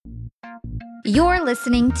You're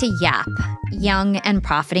listening to Yap, Young and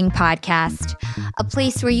Profiting Podcast, a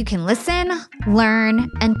place where you can listen,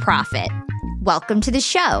 learn, and profit. Welcome to the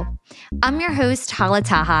show. I'm your host, Hala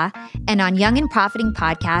Taha, and on Young and Profiting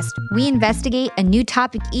Podcast, we investigate a new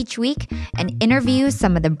topic each week and interview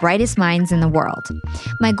some of the brightest minds in the world.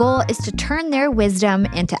 My goal is to turn their wisdom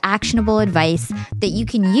into actionable advice that you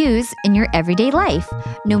can use in your everyday life,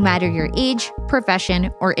 no matter your age, profession,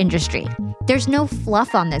 or industry. There's no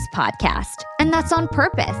fluff on this podcast, and that's on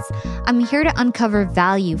purpose. I'm here to uncover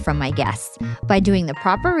value from my guests by doing the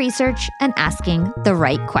proper research and asking the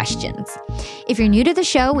right questions. If you're new to the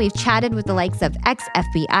show, we've chatted with the likes of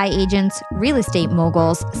ex-FBI agents, real estate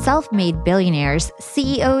moguls, self-made billionaires,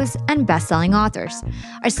 CEOs, and best-selling authors.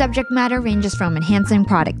 Our subject matter ranges from enhancing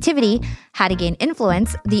productivity, how to gain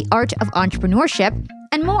influence, the art of entrepreneurship,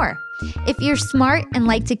 and more. If you're smart and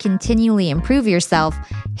like to continually improve yourself,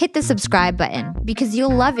 hit the subscribe button because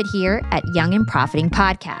you'll love it here at Young and Profiting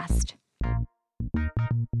Podcast.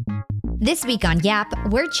 This week on Yap,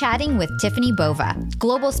 we're chatting with Tiffani Bova,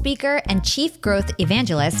 global speaker and chief growth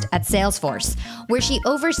evangelist at Salesforce, where she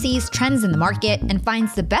oversees trends in the market and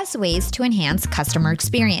finds the best ways to enhance customer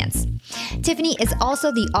experience. Tiffani is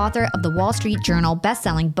also the author of the Wall Street Journal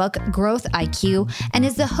best-selling book, Growth IQ, and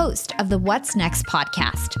is the host of the What's Next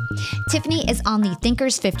podcast. Tiffani is on the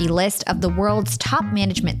Thinkers 50 list of the world's top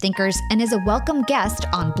management thinkers and is a welcome guest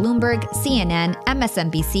on Bloomberg, CNN,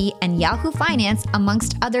 MSNBC, and Yahoo Finance,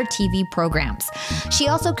 amongst other TV programs. She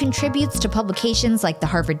also contributes to publications like the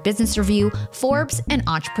Harvard Business Review, Forbes, and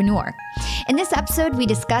Entrepreneur. In this episode, we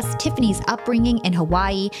discuss Tiffani's upbringing in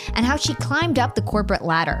Hawaii and how she climbed up the corporate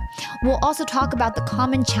ladder. We'll also talk about the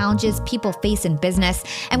common challenges people face in business,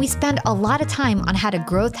 and we spend a lot of time on how to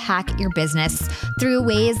growth hack your business through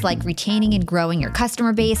ways like retaining and growing your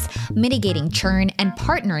customer base, mitigating churn, and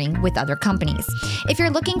partnering with other companies. If you're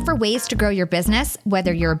looking for ways to grow your business,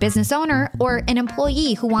 whether you're a business owner or an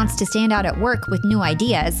employee who wants to stand out at work with new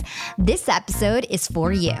ideas, this episode is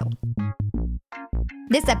for you.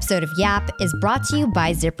 This episode of Yap is brought to you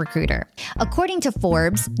by ZipRecruiter. According to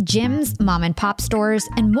Forbes, gyms, mom and pop stores,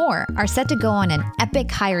 and more are set to go on an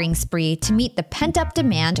epic hiring spree to meet the pent-up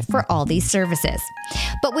demand for all these services.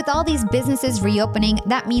 But with all these businesses reopening,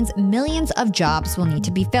 that means millions of jobs will need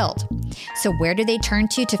to be filled. So where do they turn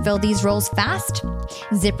to fill these roles fast?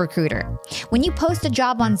 ZipRecruiter. When you post a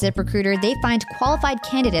job on ZipRecruiter, they find qualified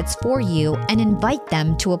candidates for you and invite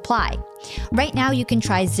them to apply. Right now, you can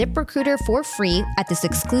try ZipRecruiter for free at this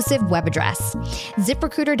exclusive web address,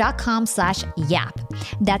 ZipRecruiter.com/YAP.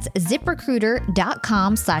 That's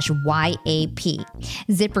ZipRecruiter.com/YAP.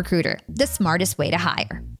 ZipRecruiter, the smartest way to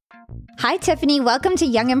hire. Hi, Tiffani. Welcome to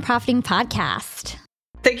Young and Profiting Podcast.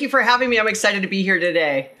 Thank you for having me. I'm excited to be here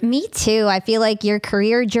today. Me too. I feel like your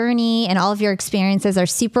career journey and all of your experiences are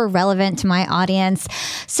super relevant to my audience.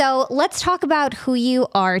 So let's talk about who you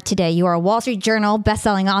are today. You are a Wall Street Journal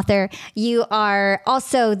bestselling author. You are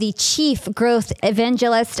also the chief growth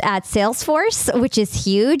evangelist at Salesforce, which is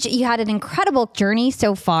huge. You had an incredible journey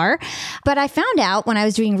so far. But I found out when I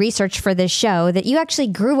was doing research for this show that you actually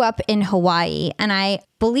grew up in Hawaii. And I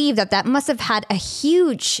believe that must have had a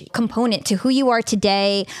huge component to who you are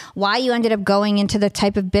today, why you ended up going into the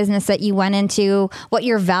type of business that you went into, what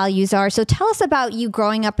your values are. So tell us about you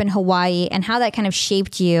growing up in Hawaii and how that kind of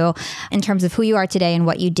shaped you in terms of who you are today and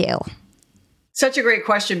what you do. Such a great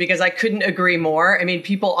question, because I couldn't agree more. I mean,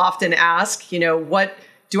 people often ask, what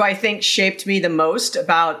do I think shaped me the most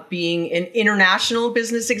about being an international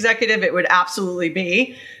business executive? It would absolutely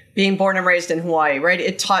be being born and raised in Hawaii, right?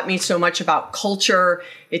 It taught me so much about culture.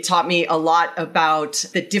 It taught me a lot about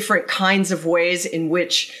the different kinds of ways in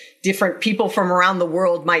which different people from around the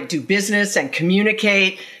world might do business and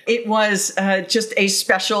communicate. It was just a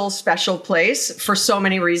special, special place for so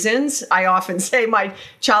many reasons. I often say my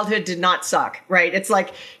childhood did not suck, right? It's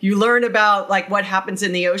like you learn about like what happens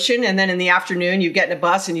in the ocean, and then in the afternoon you get in a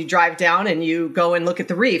bus and you drive down and you go and look at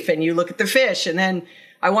the reef and you look at the fish, and then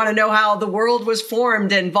I want to know how the world was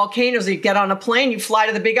formed and volcanoes. You get on a plane, you fly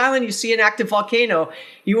to the Big Island, you see an active volcano.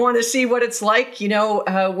 You want to see what it's like,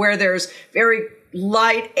 where there's very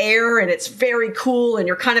light air and it's very cool and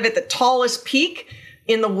you're kind of at the tallest peak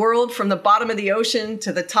in the world from the bottom of the ocean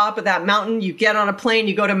to the top of that mountain. You get on a plane,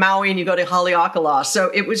 you go to Maui and you go to Haleakala.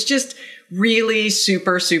 So it was just really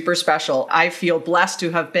super, super special. I feel blessed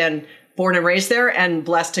to have been born and raised there and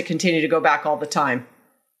blessed to continue to go back all the time.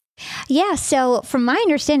 Yeah. So from my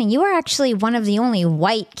understanding, you were actually one of the only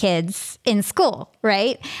white kids in school,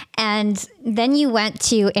 right? And then you went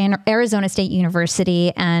to Arizona State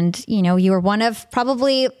University and, you know, you were one of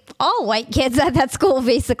probably all white kids at that school,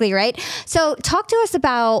 basically, right? So talk to us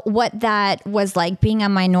about what that was like, being a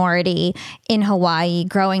minority in Hawaii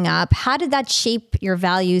growing up. How did that shape your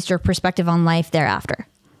values, your perspective on life thereafter?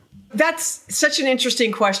 That's such an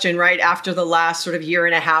interesting question, right? After the last sort of year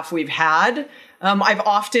and a half we've had, I've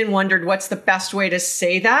often wondered what's the best way to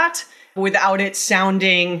say that without it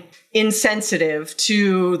sounding insensitive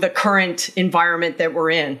to the current environment that we're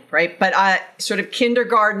in, right? But sort of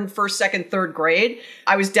kindergarten, first, second, third grade,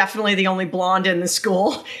 I was definitely the only blonde in the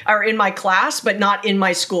school or in my class, but not in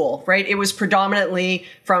my school, right? It was predominantly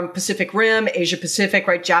from Pacific Rim, Asia Pacific,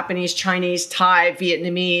 right? Japanese, Chinese, Thai,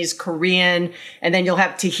 Vietnamese, Korean, and then you'll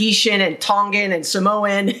have Tahitian and Tongan and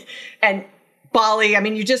Samoan and Bali. I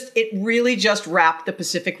mean, it really just wrapped the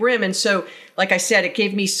Pacific Rim. And so, like I said, it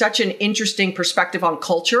gave me such an interesting perspective on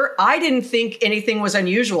culture. I didn't think anything was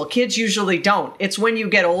unusual. Kids usually don't. It's when you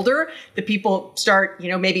get older that people start,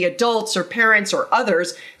 maybe adults or parents or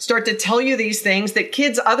others start to tell you these things that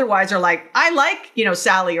kids otherwise are like, I like,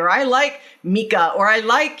 Sally, or I like Mika, or I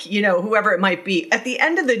like, whoever it might be. At the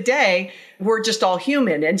end of the day, we're just all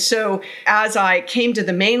human. And so as I came to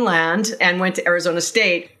the mainland and went to Arizona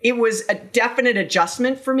State, it was a definite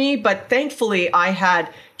adjustment for me. But thankfully, I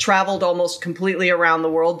had traveled almost completely around the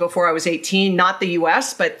world before I was 18, not the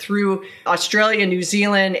US, but through Australia, New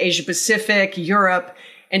Zealand, Asia Pacific, Europe.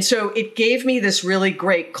 And so it gave me this really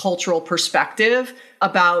great cultural perspective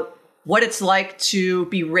about what it's like to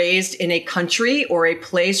be raised in a country or a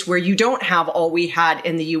place where you don't have all we had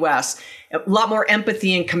in the US. A lot more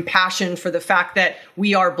empathy and compassion for the fact that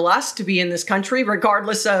we are blessed to be in this country,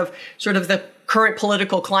 regardless of sort of the current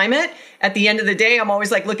political climate. At the end of the day, I'm always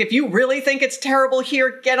like, look, if you really think it's terrible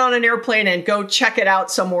here, get on an airplane and go check it out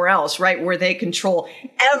somewhere else, right? Where they control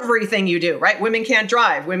everything you do, right? Women can't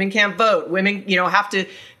drive, women can't vote, women, have to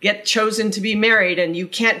get chosen to be married, and you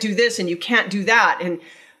can't do this and you can't do that. And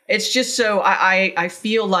it's just so I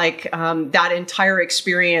feel like that entire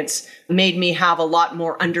experience made me have a lot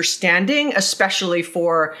more understanding, especially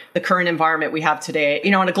for the current environment we have today,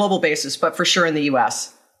 on a global basis, but for sure in the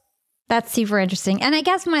US. That's super interesting. And I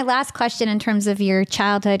guess my last question in terms of your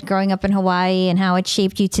childhood growing up in Hawaii and how it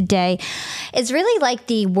shaped you today is really like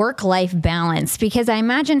the work-life balance, because I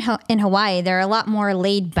imagine in Hawaii, they're a lot more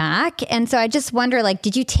laid back. And so I just wonder, like,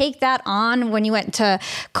 did you take that on when you went to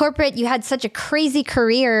corporate? You had such a crazy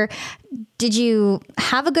career. Did you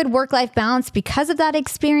have a good work-life balance because of that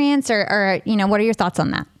experience? Or what are your thoughts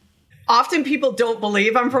on that? Often people don't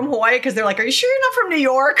believe I'm from Hawaii because they're like, are you sure you're not from New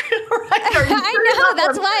York? Right? I know.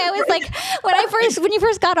 That's why I was like, when you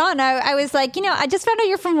first got on, I was like, I just found out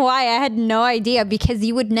you're from Hawaii. I had no idea, because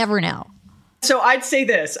you would never know. So I'd say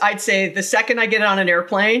this. I'd say the second I get on an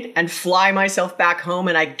airplane and fly myself back home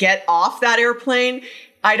and I get off that airplane,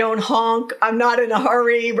 I don't honk. I'm not in a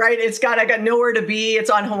hurry, right? I got nowhere to be. It's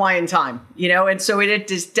on Hawaiian time, and so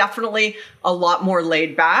it is definitely a lot more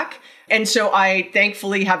laid back. And so I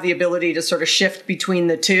thankfully have the ability to sort of shift between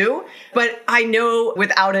the two. But I know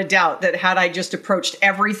without a doubt that had I just approached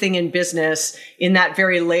everything in business in that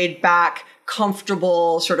very laid back,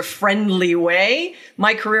 comfortable, sort of friendly way,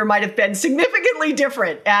 my career might have been significantly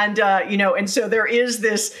different. And, and so there is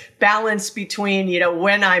this balance between,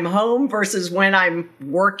 when I'm home versus when I'm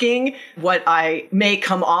working, what I may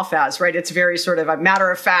come off as, right? It's very sort of a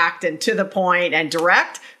matter of fact and to the point and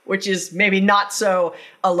direct, which is maybe not so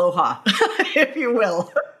aloha, if you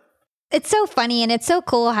will. It's so funny, and it's so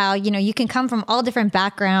cool how, you can come from all different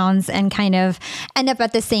backgrounds and kind of end up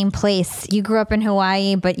at the same place. You grew up in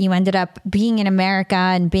Hawaii, but you ended up being in America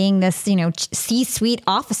and being this, C-suite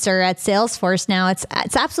officer at Salesforce now. It's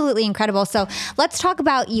absolutely incredible. So let's talk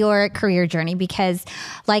about your career journey, because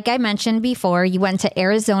like I mentioned before, you went to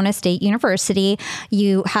Arizona State University.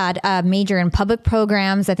 You had a major in public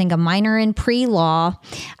programs, I think a minor in pre-law.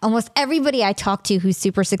 Almost everybody I talked to who's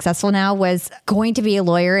super successful now was going to be a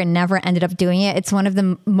lawyer and never ended up doing it. It's one of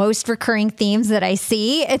the most recurring themes that I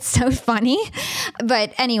see. It's so funny.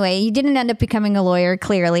 But anyway, you didn't end up becoming a lawyer,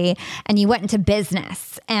 clearly, and you went into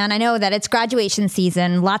business. And I know that it's graduation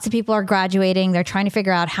season. Lots of people are graduating. They're trying to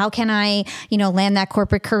figure out, how can I, land that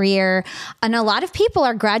corporate career? And a lot of people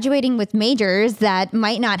are graduating with majors that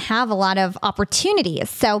might not have a lot of opportunities.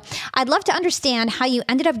 So I'd love to understand how you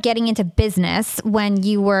ended up getting into business when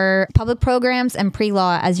you were public programs and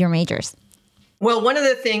pre-law as your majors. Well, one of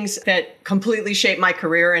the things that completely shaped my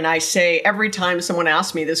career, and I say every time someone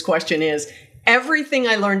asks me this question, is everything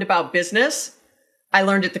I learned about business, I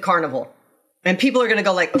learned at the carnival. And people are going to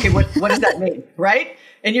go like, okay, what does that mean? Right?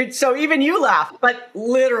 And so even you laugh, but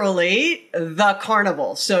literally the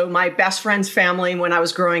carnival. So my best friend's family, when I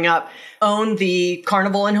was growing up, owned the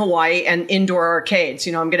carnival in Hawaii and indoor arcades.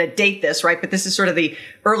 I'm going to date this, right? But this is sort of the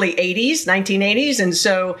early 80s, 1980s. And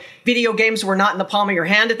so video games were not in the palm of your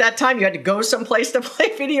hand at that time. You had to go someplace to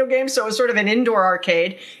play video games. So it was sort of an indoor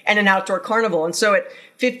arcade and an outdoor carnival. And so at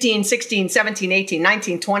 15, 16, 17, 18,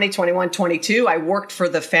 19, 20, 21, 22, I worked for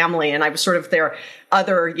the family, and I was sort of their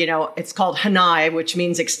other, it's called Hanai, which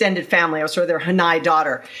means extended family. I was sort of their Hanai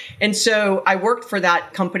daughter. And so I worked for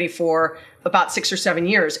that company for about 6 or 7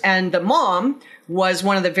 years. And the mom was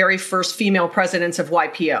one of the very first female presidents of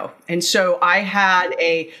YPO. And so I had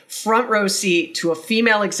a front row seat to a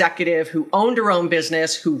female executive who owned her own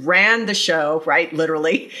business, who ran the show, right?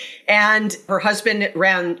 Literally. And her husband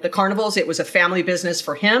ran the carnivals. It was a family business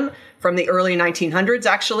for him from the early 1900s,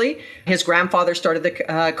 actually. His grandfather started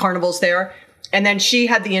the carnivals there. And then she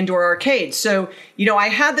had the indoor arcade. So, I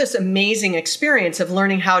had this amazing experience of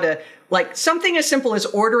learning how to, like, something as simple as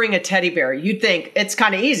ordering a teddy bear. You'd think it's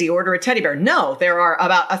kind of easy, order a teddy bear. No, there are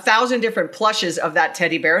about 1,000 different plushes of that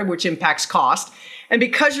teddy bear, which impacts cost. And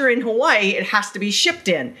because you're in Hawaii, it has to be shipped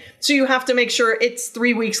in. So you have to make sure it's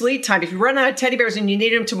 3 weeks lead time. If you run out of teddy bears and you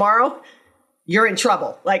need them tomorrow, you're in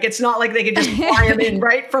trouble. Like, it's not like they could just fly them in,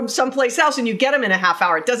 right, from someplace else and you get them in a half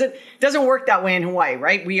hour. It doesn't work that way in Hawaii,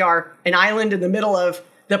 right? We are an island in the middle of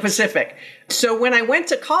the Pacific. So when I went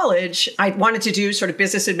to college, I wanted to do sort of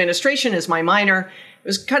business administration as my minor. It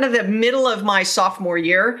was kind of the middle of my sophomore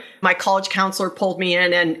year. My college counselor pulled me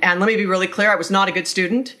in, and let me be really clear, I was not a good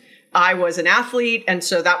student. I was an athlete. And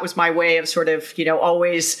so that was my way of sort of,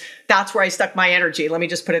 always, that's where I stuck my energy. Let me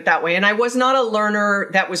just put it that way. And I was not a learner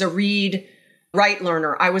that was a read, write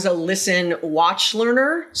learner. I was a listen, watch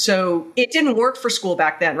learner. So it didn't work for school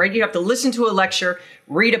back then, right? You have to listen to a lecture,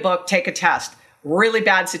 read a book, take a test. Really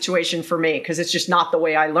bad situation for me because it's just not the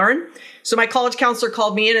way I learn. So my college counselor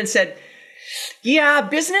called me in and said, yeah,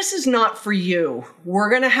 business is not for you. We're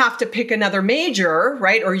going to have to pick another major,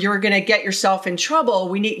 right? Or you're going to get yourself in trouble.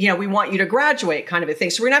 We want you to graduate, kind of a thing.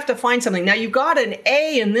 So we're going to have to find something. Now, you got an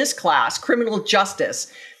A in this class, criminal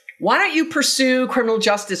justice. Why don't you pursue criminal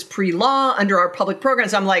justice pre-law under our public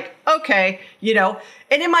programs? I'm like, okay,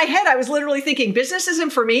 and in my head, I was literally thinking, business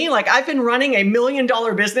isn't for me. Like, I've been running $1 million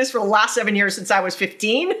business for the last 7 years since I was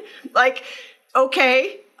 15. Like,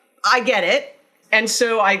 okay, I get it. And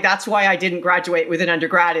so that's why I didn't graduate with an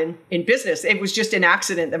undergrad in business. It was just an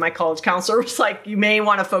accident that my college counselor was like, you may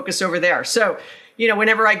want to focus over there. So,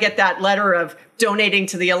 whenever I get that letter of donating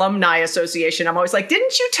to the Alumni Association, I'm always like,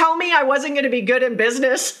 didn't you tell me I wasn't going to be good in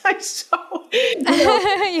business? So,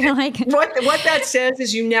 You're like, what that says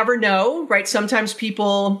is you never know, right? Sometimes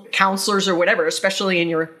people, counselors or whatever, especially in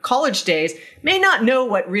your college days, may not know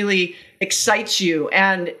what really excites you.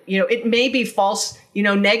 And, it may be false,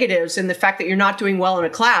 negatives in the fact that you're not doing well in a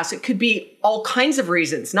class. It could be all kinds of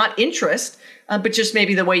reasons, not interest, but just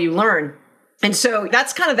maybe the way you learn. And so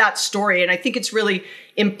that's kind of that story. And I think it's really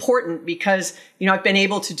important because, I've been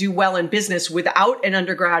able to do well in business without an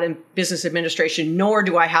undergrad in business administration, nor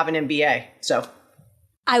do I have an MBA. So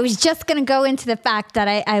I was just going to go into the fact that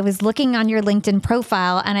I was looking on your LinkedIn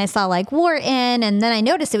profile and I saw like Wharton, and then I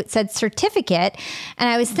noticed it said certificate. And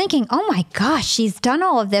I was thinking, oh my gosh, she's done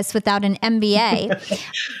all of this without an MBA.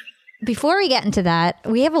 Before we get into that,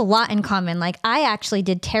 we have a lot in common. Like, I actually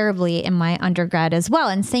did terribly in my undergrad as well.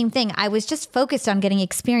 And same thing, I was just focused on getting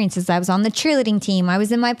experiences. I was on the cheerleading team. I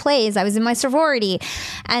was in my plays. I was in my sorority.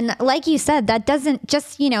 And like you said, that doesn't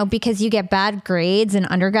just, because you get bad grades in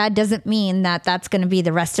undergrad doesn't mean that that's going to be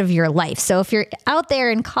the rest of your life. So if you're out there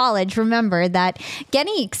in college, remember that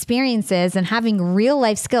getting experiences and having real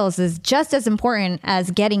life skills is just as important as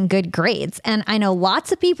getting good grades. And I know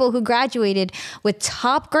lots of people who graduated with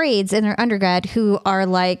top grades in their undergrad who are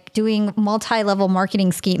like doing multi-level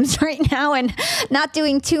marketing schemes right now and not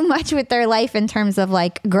doing too much with their life in terms of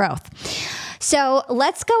like growth. So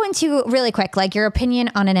let's go into really quick, like your opinion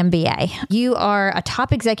on an MBA. You are a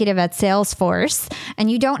top executive at Salesforce and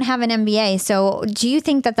you don't have an MBA. So do you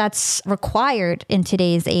think that that's required in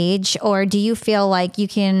today's age? Or do you feel like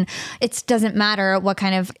it doesn't matter what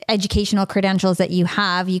kind of educational credentials that you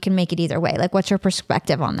have, you can make it either way? Like, what's your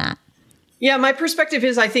perspective on that? Yeah, my perspective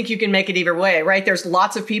is I think you can make it either way, right? There's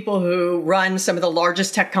lots of people who run some of the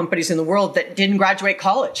largest tech companies in the world that didn't graduate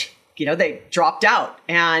college. They dropped out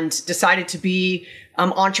and decided to be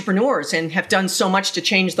entrepreneurs and have done so much to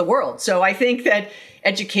change the world. So I think that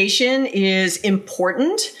education is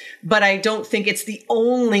important, but I don't think it's the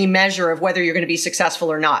only measure of whether you're going to be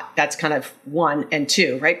successful or not. That's kind of 1 and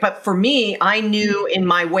 2, right? But for me, I knew in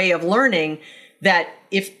my way of learning that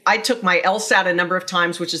if I took my LSAT a number of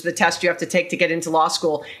times, which is the test you have to take to get into law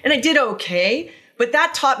school, and I did okay, But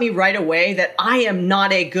that taught me right away that I am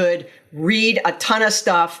not a good read a ton of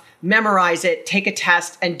stuff, memorize it, take a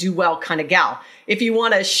test, and do well kind of gal. If you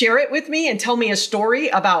want to share it with me and tell me a story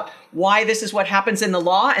about why this is what happens in the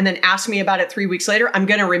law, and then ask me about it 3 weeks later, I'm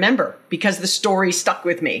going to remember because the story stuck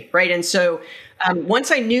with me, right? And so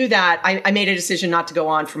once I knew that, I made a decision not to go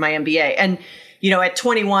on for my MBA. And at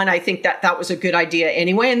 21, I think that was a good idea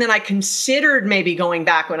anyway. And then I considered maybe going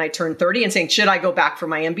back when I turned 30 and saying, should I go back for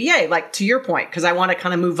my MBA? Like to your point, because I want to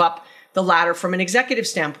kind of move up the ladder from an executive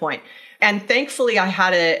standpoint. And thankfully, I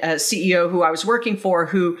had a CEO who I was working for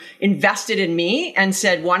who invested in me and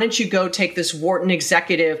said, why don't you go take this Wharton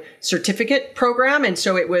Executive Certificate program? And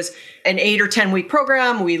so it was an 8 or 10 week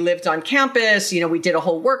program. We lived on campus. We did a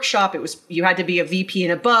whole workshop. You had to be a VP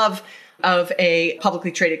and above of a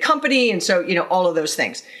publicly traded company. And so, all of those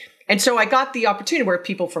things. And so I got the opportunity where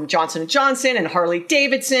people from Johnson & Johnson and Harley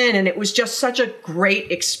Davidson, and it was just such a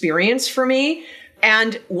great experience for me.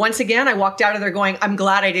 And once again, I walked out of there going, I'm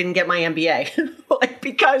glad I didn't get my MBA,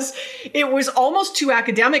 because it was almost too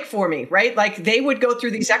academic for me, right? Like they would go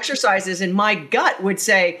through these exercises and my gut would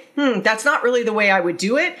say, that's not really the way I would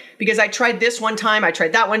do it, because I tried this one time, I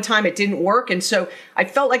tried that one time, it didn't work. And so I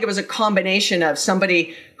felt like it was a combination of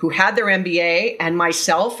somebody who had their MBA and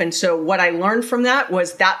myself. And so what I learned from that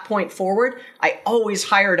was that point forward, I always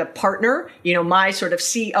hired a partner, my sort of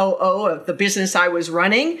COO of the business I was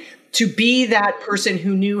running, to be that person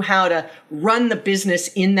who knew how to run the business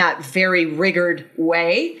in that very rigored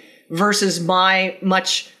way versus my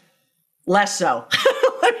much less so.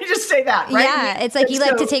 Let me just say that, right? Yeah, it's like you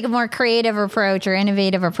like to take a more creative approach or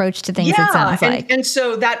innovative approach to things, it sounds like. And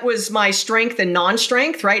so that was my strength and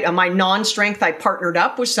non-strength, right? My non-strength, I partnered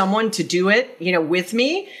up with someone to do it, with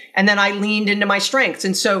me. And then I leaned into my strengths.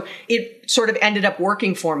 And so it sort of ended up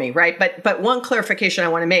working for me, right? But one clarification I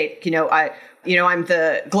want to make, I'm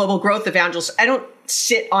the global growth evangelist. I don't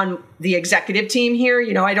sit on the executive team here.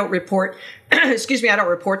 I don't report, I don't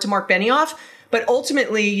report to Mark Benioff. But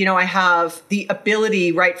ultimately, I have the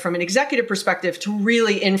ability, right, from an executive perspective to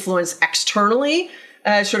really influence externally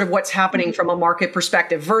sort of what's happening from a market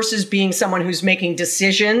perspective versus being someone who's making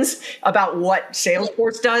decisions about what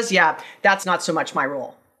Salesforce does. Yeah, that's not so much my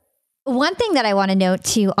role. One thing that I want to note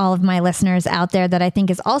to all of my listeners out there that I think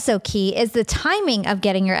is also key is the timing of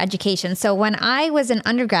getting your education. So when I was an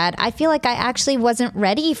undergrad, I feel like I actually wasn't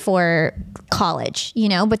ready for college,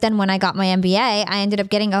 but then when I got my MBA, I ended up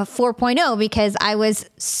getting a 4.0 because I was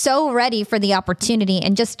so ready for the opportunity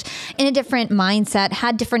and just in a different mindset,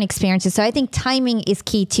 had different experiences. So I think timing is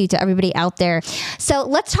key too to everybody out there. So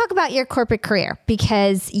let's talk about your corporate career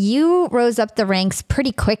because you rose up the ranks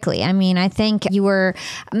pretty quickly. I mean, I think you were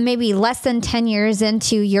maybe less than 10 years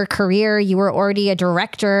into your career, you were already a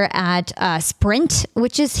director at Sprint,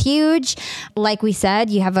 which is huge. Like we said,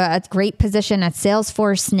 you have a great position at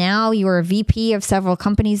Salesforce now. You were a VP of several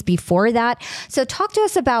companies before that. So talk to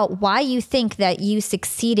us about why you think that you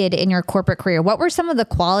succeeded in your corporate career. What were some of the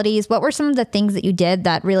qualities? What were some of the things that you did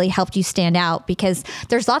that really helped you stand out? Because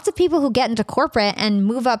there's lots of people who get into corporate and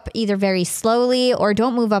move up either very slowly or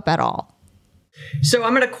don't move up at all. So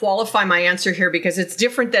I'm going to qualify my answer here because it's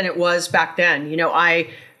different than it was back then. I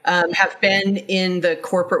have been in the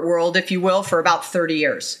corporate world, if you will, for about 30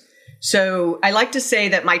 years. So I like to say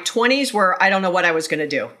that my 20s were, I don't know what I was going to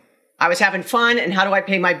do. I was having fun and how do I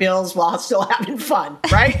pay my bills while still having fun,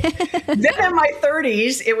 right? Then in my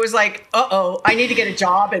 30s, it was like, I need to get a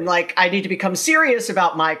job and I need to become serious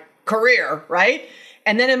about my career, right?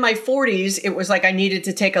 And then in my 40s, it was like I needed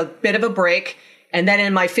to take a bit of a break. And then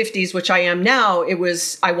in my 50s, which I am now,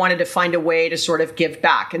 I wanted to find a way to sort of give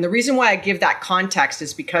back. And the reason why I give that context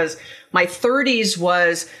is because my 30s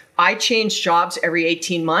was, I changed jobs every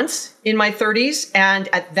 18 months in my 30s. And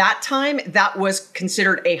at that time, that was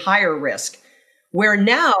considered a higher risk. Where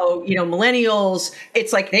now, millennials,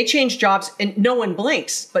 it's like they change jobs and no one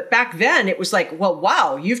blinks. But back then it was like, well,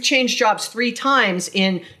 wow, you've changed jobs 3 times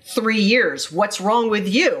in 3 years. What's wrong with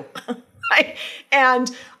you? Right?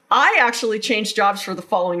 And I actually changed jobs for the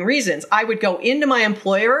following reasons. I would go into my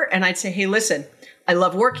employer and I'd say, hey, listen, I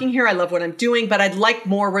love working here. I love what I'm doing, but I'd like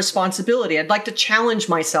more responsibility. I'd like to challenge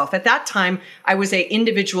myself. At that time, I was an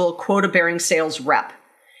individual quota-bearing sales rep.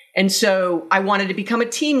 And so I wanted to become a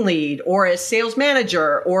team lead or a sales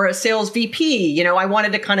manager or a sales VP. I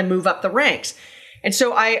wanted to kind of move up the ranks. And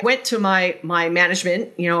so I went to my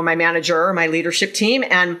management, my manager or my leadership team,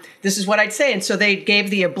 and this is what I'd say. And so they gave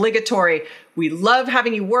the obligatory, we love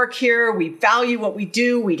having you work here. We value what we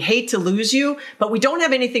do. We'd hate to lose you, but we don't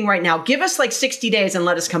have anything right now. Give us 60 days and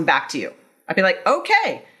let us come back to you. I'd be like,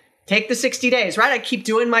 okay, take the 60 days, right? I keep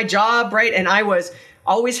doing my job, right? And I was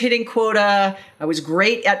always hitting quota. I was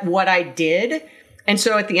great at what I did. And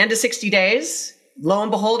so at the end of 60 days, lo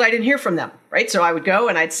and behold, I didn't hear from them, right? So I would go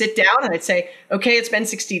and I'd sit down and I'd say, okay, it's been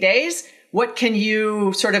 60 days. What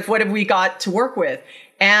have we got to work with?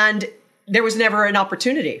 And there was never an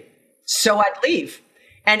opportunity. So I'd leave.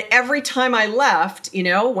 And every time I left,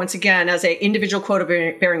 once again, as an individual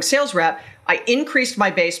quota-bearing sales rep, I increased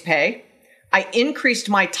my base pay. I increased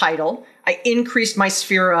my title. I increased my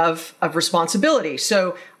sphere of responsibility.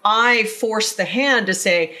 So I forced the hand to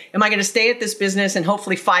say, am I going to stay at this business and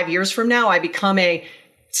hopefully 5 years from now, I become a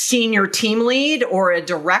senior team lead or a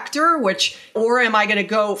director, or am I going to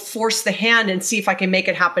go force the hand and see if I can make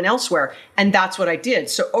it happen elsewhere? And that's what I did.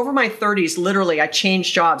 So over my 30s, literally, I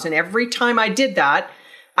changed jobs. And every time I did that,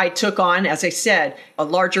 I took on, as I said, a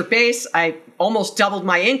larger base. I almost doubled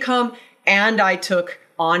my income and I took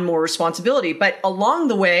on more responsibility. But along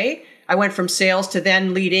the way, I went from sales to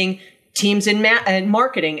then leading teams in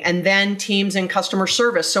marketing and then teams in customer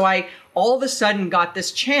service. So I all of a sudden got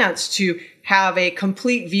this chance to have a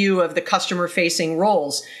complete view of the customer facing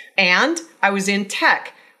roles. And I was in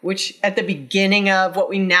tech, which at the beginning of what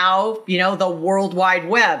we now, the World Wide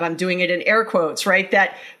Web, I'm doing it in air quotes, right?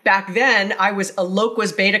 That back then I was a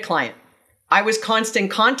Loqua's beta client. I was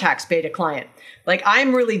Constant Contact's beta client. Like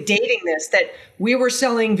I'm really dating this, that we were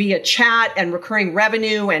selling via chat and recurring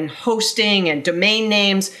revenue and hosting and domain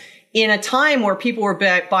names in a time where people were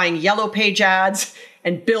buying yellow page ads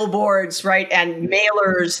and billboards, right? And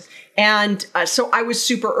mailers. And so I was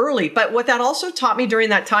super early. But what that also taught me during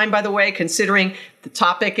that time, by the way, considering the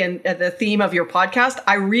topic and the theme of your podcast,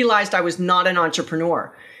 I realized I was not an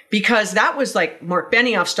entrepreneur, because that was like Mark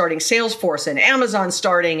Benioff starting Salesforce and Amazon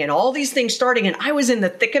starting and all these things starting. And I was in the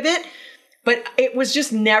thick of it, but it was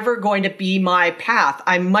just never going to be my path.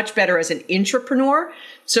 I'm much better as an intrapreneur.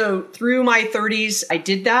 So through my 30s, I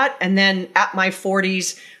did that. And then at my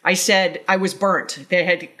 40s, I said I was burnt.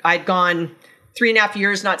 I'd gone 3.5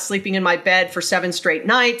 years not sleeping in my bed for 7 straight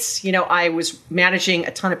nights. I was managing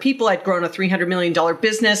a ton of people. I'd grown a $300 million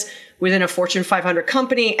business within a Fortune 500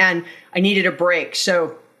 company, and I needed a break.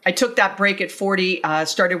 So I took that break at 40,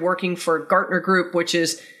 started working for Gartner Group, which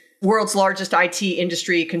is world's largest IT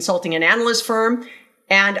industry consulting and analyst firm,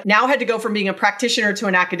 and now had to go from being a practitioner to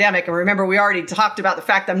an academic. And remember, we already talked about the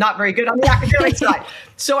fact I'm not very good on the academic side.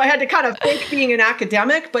 So I had to kind of fake being an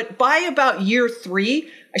academic. But by about year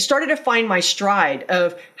 3, I started to find my stride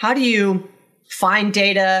of how do you find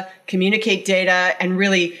data, communicate data, and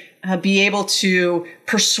really be able to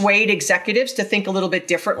persuade executives to think a little bit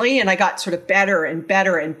differently. And I got sort of better and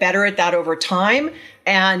better and better at that over time.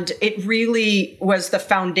 And it really was the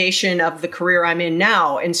foundation of the career I'm in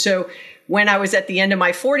now. And so when I was at the end of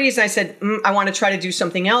my 40s, I said, I want to try to do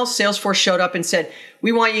something else. Salesforce showed up and said,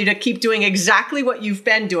 we want you to keep doing exactly what you've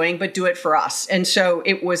been doing, but do it for us. And so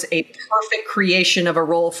it was a perfect creation of a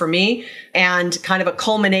role for me and kind of a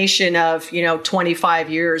culmination of, 25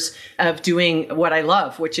 years of doing what I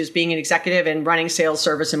love, which is being an executive and running sales,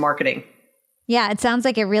 service, and marketing. Yeah, it sounds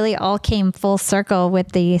like it really all came full circle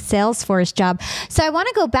with the Salesforce job. So I want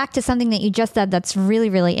to go back to something that you just said that's really,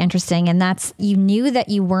 really interesting. And that's you knew that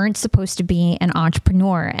you weren't supposed to be an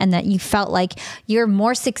entrepreneur and that you felt like you're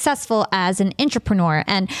more successful as an intrapreneur.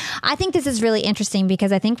 And I think this is really interesting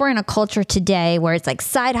because I think we're in a culture today where it's like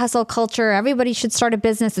side hustle culture. Everybody should start a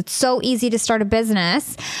business. It's so easy to start a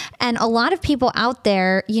business. And a lot of people out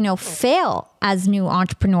there, fail as new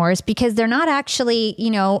entrepreneurs because they're not actually,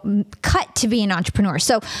 cut to be an entrepreneur.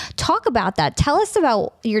 So talk about that. Tell us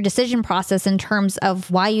about your decision process in terms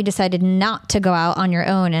of why you decided not to go out on your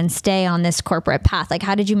own and stay on this corporate path. Like,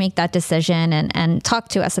 how did you make that decision? And talk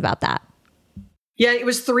to us about that. Yeah, it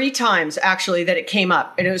was 3 times actually that it came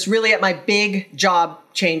up. And it was really at my big job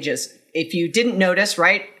changes. If you didn't notice,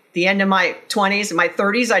 right, the end of my 20s and my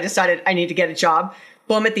 30s, I decided I need to get a job.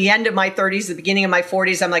 Boom, at the end of my 30s, the beginning of my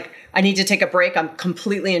 40s, I'm like, I need to take a break. I'm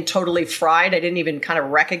completely and totally fried. I didn't even kind of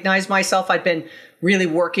recognize myself. I'd been really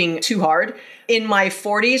working too hard. In my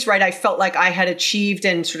 40s, right, I felt like I had achieved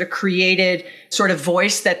and sort of created sort of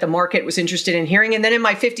voice that the market was interested in hearing. And then in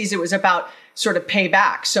my 50s, it was about sort of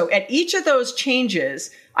payback. So at each of those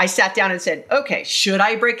changes, I sat down and said, okay, should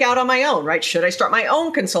I break out on my own, right? Should I start my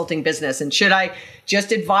own consulting business? And should I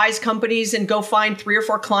just advise companies and go find 3 or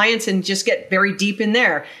 4 clients and just get very deep in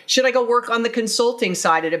there? Should I go work on the consulting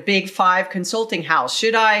side at a big 5 consulting house?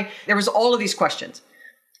 There was all of these questions.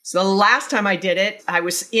 So the last time I did it, I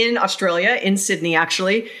was in Australia, in Sydney,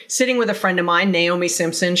 actually, sitting with a friend of mine, Naomi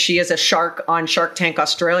Simpson. She is a shark on Shark Tank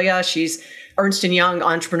Australia. She's Ernst & Young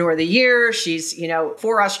Entrepreneur of the Year. She's,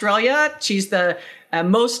 for Australia, she's the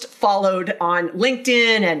most followed on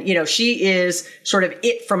LinkedIn. And, she is sort of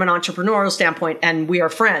it from an entrepreneurial standpoint. And we are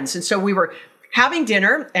friends. And so we were having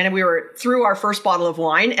dinner and we were through our first bottle of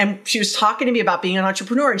wine, and she was talking to me about being an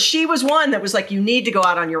entrepreneur. And she was one that was like, you need to go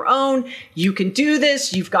out on your own. You can do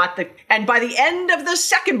this. You've got and by the end of the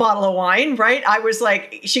second bottle of wine, right, I was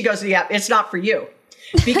like, she goes, yeah, it's not for you.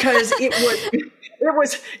 Because it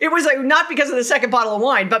was like, not because of the second bottle of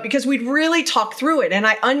wine, but because we'd really talked through it. And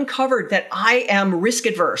I uncovered that I am risk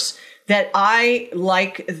adverse, that I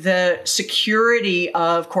like the security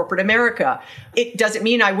of corporate America. It doesn't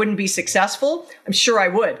mean I wouldn't be successful. I'm sure I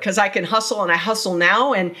would, because I can hustle and I hustle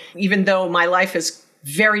now. And even though my life is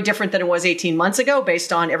very different than it was 18 months ago,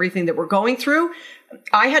 based on everything that we're going through,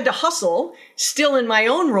 I had to hustle still in my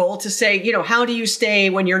own role to say, how do you stay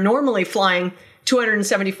when you're normally flying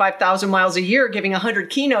 275,000 miles a year, giving 100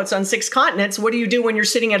 keynotes on 6 continents? What do you do when you're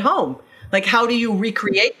sitting at home? Like, how do you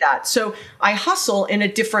recreate that? So I hustle in a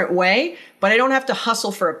different way, but I don't have to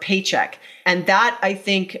hustle for a paycheck. And that, I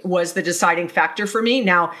think, was the deciding factor for me.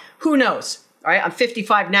 Now, who knows? All right, I'm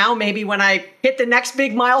 55 now. Maybe when I hit the next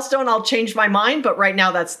big milestone, I'll change my mind. But right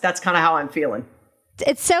now, that's kind of how I'm feeling.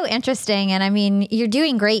 It's so interesting. And I mean, you're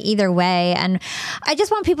doing great either way. And I just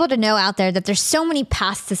want people to know out there that there's so many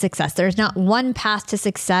paths to success. There's not one path to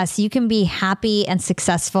success. You can be happy and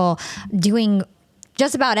successful doing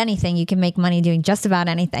just about anything. You can make money doing just about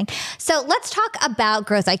anything. So let's talk about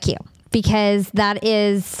Growth IQ, because that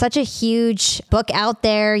is such a huge book out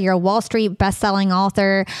there. You're a Wall Street bestselling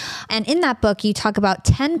author. And in that book, you talk about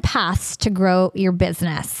 10 paths to grow your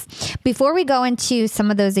business. Before we go into some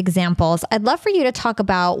of those examples, I'd love for you to talk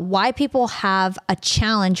about why people have a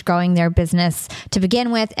challenge growing their business to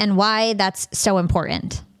begin with and why that's so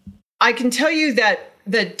important. I can tell you that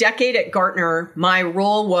the decade at Gartner, my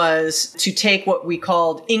role was to take what we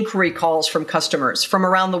called inquiry calls from customers from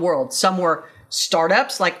around the world. Some were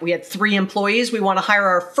startups, like we had 3 employees. We want to hire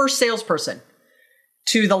our first salesperson,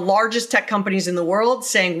 to the largest tech companies in the world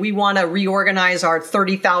saying, we want to reorganize our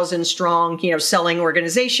 30,000 strong, selling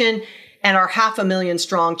organization and our 500,000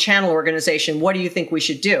 strong channel organization. What do you think we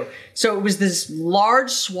should do? So it was this large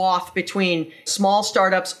swath between small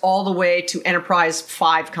startups all the way to enterprise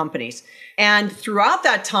 5 companies. And throughout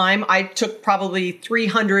that time, I took probably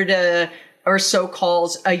 300 or so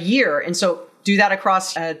calls a year. And so do that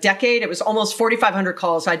across a decade. It was almost 4,500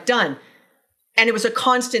 calls I'd done. And it was a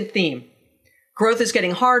constant theme. Growth is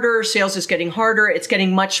getting harder. Sales is getting harder. It's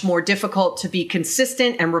getting much more difficult to be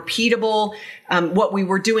consistent and repeatable. What we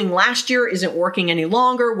were doing last year isn't working any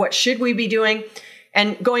longer. What should we be doing?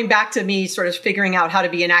 And going back to me sort of figuring out how to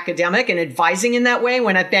be an academic and advising in that way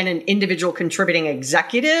when I've been an individual contributing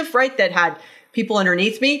executive, right, that had people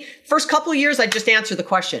underneath me. First couple of years, I just answered the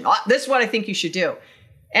question. This is what I think you should do.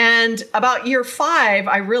 And about year 5,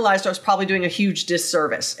 I realized I was probably doing a huge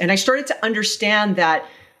disservice. And I started to understand that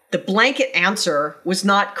the blanket answer was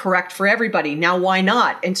not correct for everybody. Now, why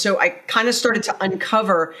not? And so I kind of started to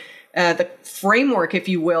uncover the framework, if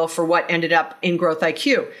you will, for what ended up in Growth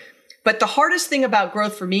IQ. But the hardest thing about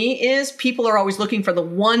growth for me is people are always looking for the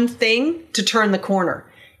one thing to turn the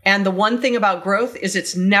corner. And the one thing about growth is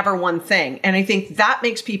it's never one thing. And I think that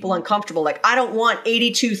makes people uncomfortable. Like, I don't want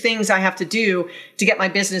 82 things I have to do to get my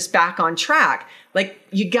business back on track. Like,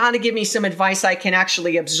 you got to give me some advice I can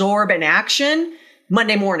actually absorb and action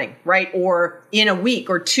Monday morning, right? Or in a week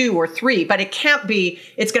or 2 or 3, but it can't be,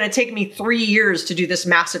 it's going to take me 3 years to do this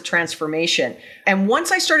massive transformation. And once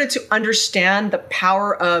I started to understand the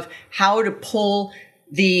power of how to pull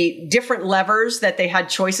the different levers that they had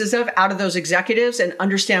choices of out of those executives and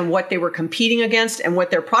understand what they were competing against and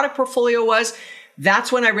what their product portfolio was,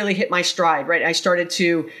 that's when I really hit my stride, right? I started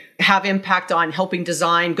to have impact on helping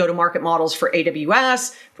design go-to-market models for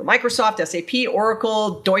AWS, for Microsoft, SAP,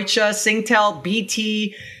 Oracle, Deutsche, Singtel,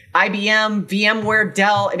 BT, IBM, VMware,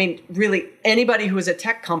 Dell. I mean, really anybody who was a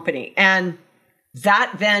tech company. And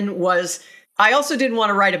that then was, I also didn't want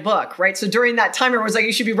to write a book, right? So during that time, it was like,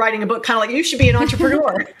 you should be writing a book, kind of like you should be an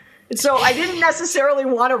entrepreneur. And so I didn't necessarily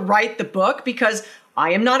want to write the book because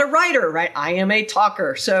I am not a writer, right? I am a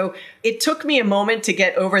talker. So it took me a moment to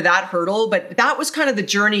get over that hurdle, but that was kind of the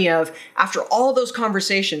journey of, after all those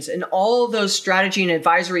conversations and all those strategy and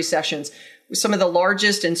advisory sessions with some of the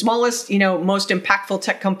largest and smallest, most impactful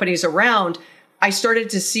tech companies around, I started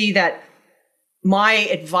to see that my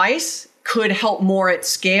advice could help more at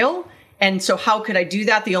scale. And so how could I do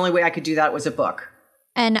that? The only way I could do that was a book.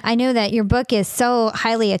 And I know that your book is so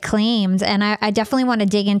highly acclaimed, and I definitely want to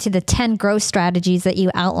dig into the 10 growth strategies that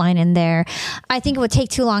you outline in there. I think it would take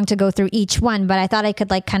too long to go through each one, but I thought I could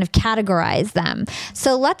kind of categorize them.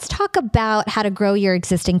 So let's talk about how to grow your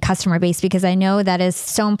existing customer base, because I know that is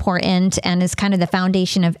so important and is kind of the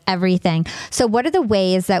foundation of everything. So what are the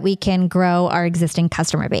ways that we can grow our existing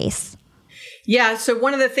customer base? Yeah. So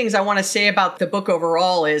one of the things I want to say about the book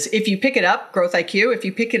overall is if you pick it up, Growth IQ, if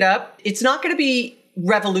you pick it up, it's not going to be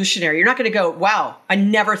revolutionary. You're not going to go, wow, I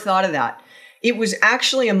never thought of that. It was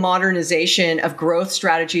actually a modernization of growth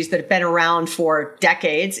strategies that have been around for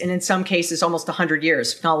decades, and in some cases, almost 100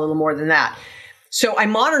 years, if not a little more than that. So I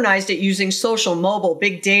modernized it using social, mobile,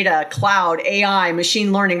 big data, cloud, AI,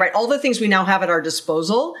 machine learning, right? All the things we now have at our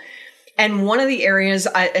disposal. And one of the areas,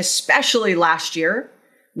 especially last year,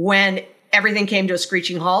 when everything came to a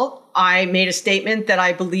screeching halt, I made a statement that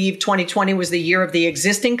I believe 2020 was the year of the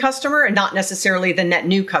existing customer and not necessarily the net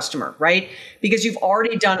new customer, right? Because you've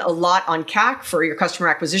already done a lot on CAC for your customer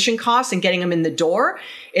acquisition costs and getting them in the door.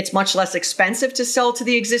 It's much less expensive to sell to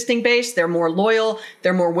the existing base. They're more loyal.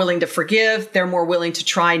 They're more willing to forgive. They're more willing to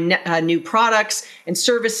try new products and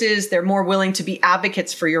services. They're more willing to be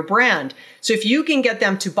advocates for your brand. So if you can get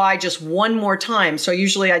them to buy just one more time, so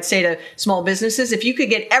usually I'd say to small businesses, if you could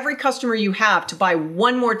get every customer you have to buy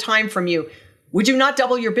one more time from you, would you not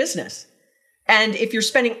double your business? And if you're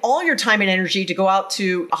spending all your time and energy to go out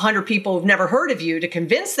to 100 people who've never heard of you to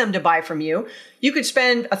convince them to buy from you, you could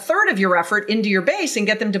spend a third of your effort into your base and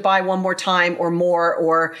get them to buy one more time or more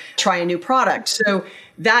or try a new product. So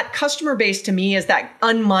that customer base to me is that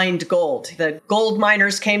unmined gold. The gold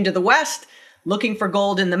miners came to the West looking for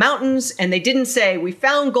gold in the mountains, and they didn't say, we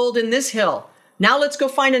found gold in this hill. Now let's go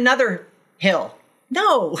find another hill.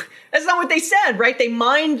 No, that's not what they said, right? They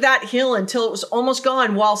mined that hill until it was almost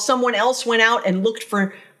gone while someone else went out and looked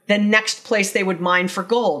for the next place they would mine for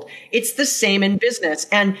gold. It's the same in business.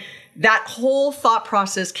 And that whole thought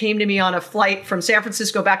process came to me on a flight from San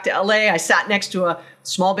Francisco back to LA. I sat next to a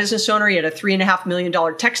small business owner. He had a $3.5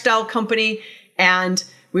 million textile company. And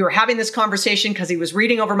we were having this conversation because he was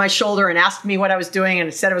reading over my shoulder and asked me what I was doing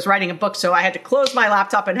and said I was writing a book. So I had to close my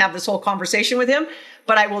laptop and have this whole conversation with him.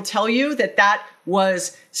 But I will tell you that that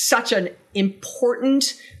was such an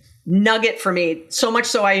important nugget for me, so much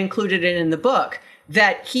so I included it in the book,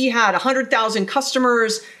 that he had 100,000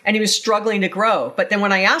 customers and he was struggling to grow. But then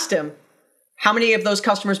when I asked him, how many of those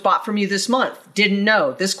customers bought from you this month? Didn't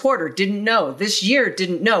know. This quarter, didn't know. This year,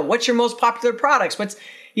 didn't know. What's your most popular products? What's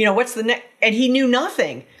the next? And he knew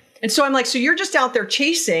nothing. And so I'm like, so you're just out there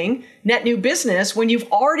chasing net new business when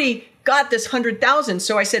you've already got this 100,000.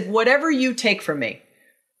 So I said, whatever you take from me,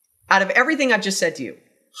 out of everything I've just said to you,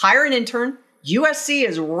 hire an intern. USC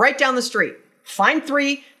is right down the street. Find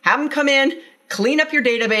 3, have them come in, clean up your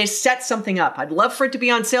database, set something up. I'd love for it to be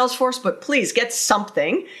on Salesforce, but please get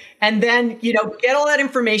something. And then, get all that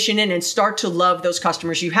information in and start to love those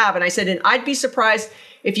customers you have. And I said, and I'd be surprised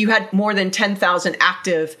if you had more than 10,000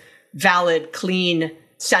 active, valid, clean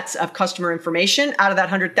sets of customer information out of that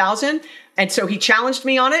 100,000. And so he challenged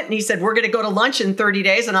me on it. And he said, we're going to go to lunch in 30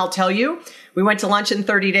 days. And I'll tell you, we went to lunch and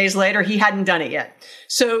 30 days later, he hadn't done it yet.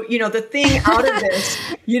 So, the thing out of this,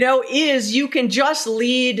 is you can just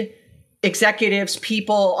lead executives,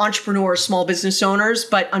 people, entrepreneurs, small business owners.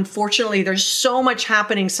 But unfortunately, there's so much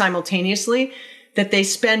happening simultaneously that they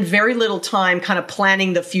spend very little time kind of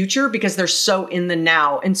planning the future because they're so in the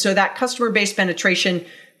now. And so that customer base penetration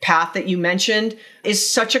path that you mentioned is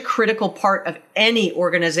such a critical part of any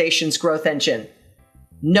organization's growth engine.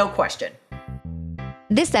 No question.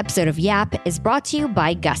 This episode of Yap is brought to you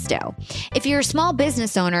by Gusto. If you're a small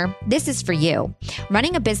business owner, this is for you.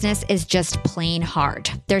 Running a business is just plain hard.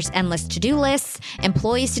 There's endless to-do lists,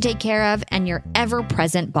 employees to take care of, and your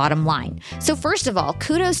ever-present bottom line. So first of all,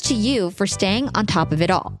 kudos to you for staying on top of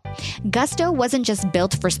it all. Gusto wasn't just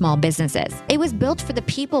built for small businesses. It was built for the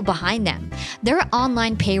people behind them. Their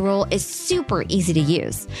online payroll is super easy to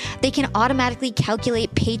use. They can automatically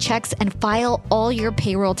calculate paychecks and file all your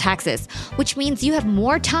payroll taxes, which means you have more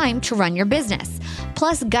time to run your business.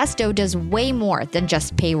 Plus, Gusto does way more than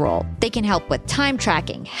just payroll. They can help with time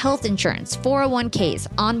tracking, health insurance, 401ks,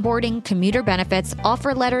 onboarding, commuter benefits,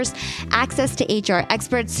 offer letters, access to HR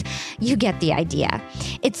experts. You get the idea.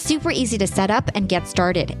 It's super easy to set up and get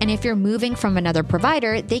started. And if you're moving from another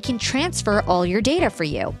provider, they can transfer all your data for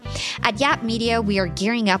you. At Yap Media, we are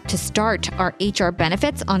gearing up to start our HR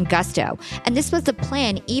benefits on Gusto. And this was the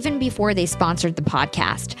plan even before they sponsored the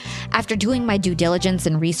podcast. After doing my due diligence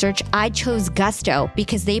and research, I chose Gusto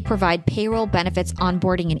because they provide payroll, benefits,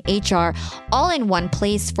 onboarding, and HR all in one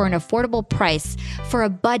place for an affordable price for a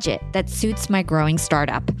budget that suits my growing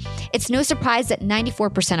startup. It's no surprise that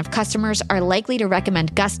 94% of customers are likely to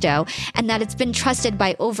recommend Gusto and that it's been trusted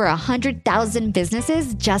by over 100,000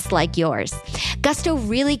 businesses just like yours. Gusto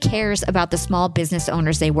really cares about the small business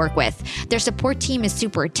owners they work with. Their support team is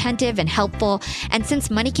super attentive and helpful, and since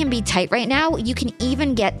money can be tight right now, you can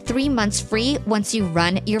even get 3 months free once you you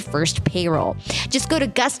run your first payroll. Just go to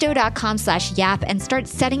gusto.com/yap and start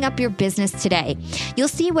setting up your business today. You'll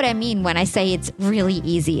see what I mean when I say it's really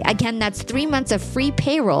easy. Again, that's 3 months of free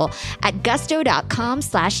payroll at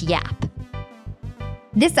gusto.com/yap.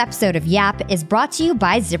 This episode of Yap is brought to you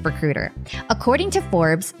by ZipRecruiter. According to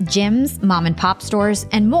Forbes, gyms, mom and pop stores,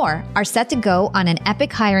 and more are set to go on an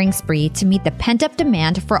epic hiring spree to meet the pent-up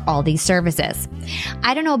demand for all these services.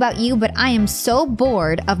 I don't know about you, but I am so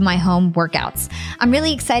bored of my home workouts. I'm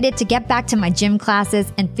really excited to get back to my gym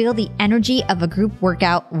classes and feel the energy of a group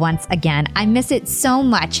workout once again. I miss it so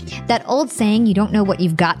much. That old saying, you don't know what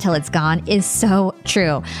you've got till it's gone, is so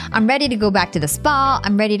true. I'm ready to go back to the spa.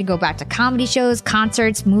 I'm ready to go back to comedy shows, concerts,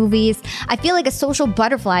 movies. I feel like a social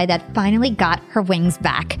butterfly that finally got her wings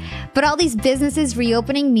back. But all these businesses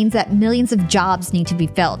reopening means that millions of jobs need to be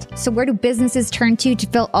filled. So where do businesses turn to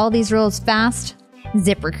fill all these roles fast?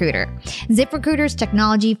 ZipRecruiter. ZipRecruiter's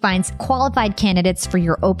technology finds qualified candidates for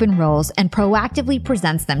your open roles and proactively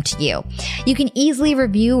presents them to you. You can easily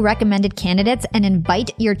review recommended candidates and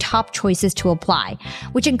invite your top choices to apply,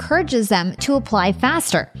 which encourages them to apply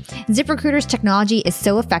faster. ZipRecruiter's technology is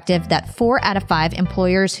so effective that 4 out of 5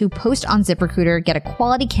 employers who post on ZipRecruiter get a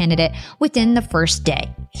quality candidate within the first day.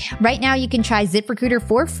 Right now, you can try ZipRecruiter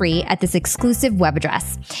for free at this exclusive web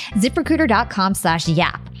address,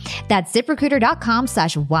 ZipRecruiter.com/yap. That's ZipRecruiter.com/YAP.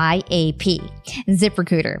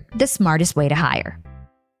 ZipRecruiter, the smartest way to hire.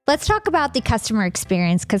 Let's talk about the customer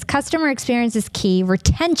experience, because customer experience is key.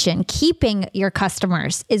 Retention, keeping your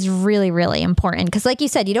customers, is really, really important. Because like you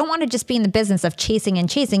said, you don't want to just be in the business of chasing and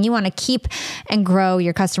chasing. You want to keep and grow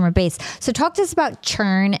your customer base. So talk to us about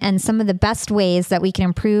churn and some of the best ways that we can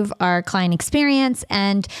improve our client experience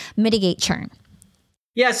and mitigate churn.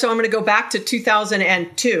 Yeah, so I'm going to go back to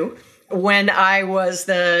 2002. When I was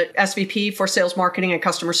the SVP for sales, marketing, and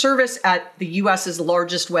customer service at the US's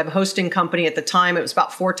largest web hosting company at the time. It was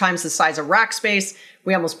about 4 times the size of Rackspace.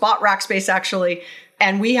 We almost bought Rackspace, actually.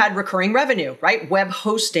 And we had recurring revenue, right? Web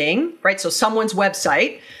hosting, right? So someone's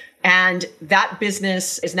website. And that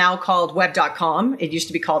business is now called web.com. It used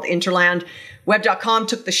to be called Interland. Web.com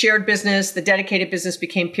took the shared business. The dedicated business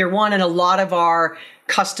became Peer 1. And a lot of our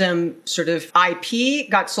custom sort of IP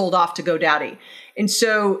got sold off to GoDaddy. And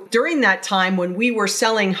so during that time, when we were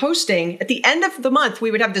selling hosting, at the end of the month,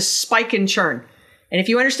 we would have this spike in churn. And if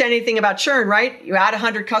you understand anything about churn, right, you add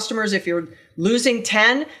 100 customers. If you're losing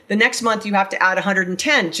 10, the next month you have to add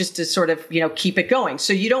 110 just to sort of, keep it going.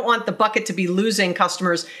 So you don't want the bucket to be losing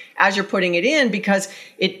customers as you're putting it in, because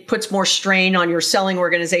it puts more strain on your selling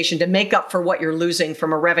organization to make up for what you're losing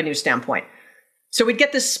from a revenue standpoint. So we'd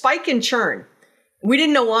get this spike in churn. We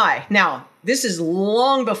didn't know why. Now, this is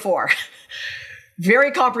long before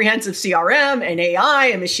very comprehensive CRM and AI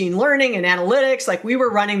and machine learning and analytics. Like, we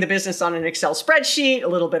were running the business on an Excel spreadsheet, a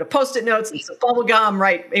little bit of Post-it notes and some bubble gum,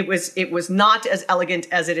 right? It was not as elegant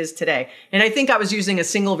as it is today. And I think I was using a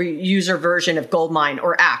single user version of Goldmine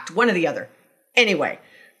or Act, one or the other. Anyway,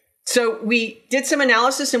 so we did some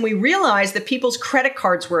analysis and we realized that people's credit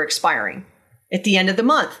cards were expiring at the end of the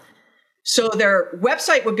month. So their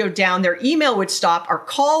website would go down, their email would stop, our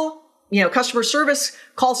customer service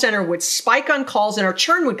call center would spike on calls, and our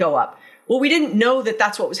churn would go up. Well, we didn't know that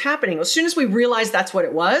that's what was happening. As soon as we realized that's what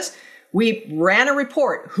it was, we ran a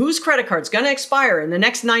report. Whose credit card's going to expire in the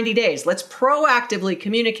next 90 days? Let's proactively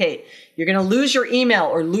communicate. You're going to lose your email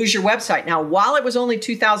or lose your website. Now, while it was only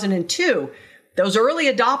 2002, those early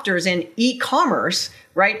adopters in e-commerce,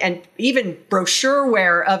 right, and even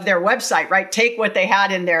brochureware of their website, right, take what they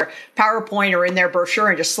had in their PowerPoint or in their brochure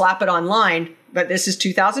and just slap it online. But this is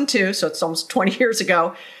 2002, so it's almost 20 years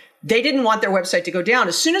ago. They didn't want their website to go down.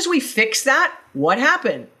 As soon as we fixed that, what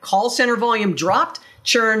happened? Call center volume dropped,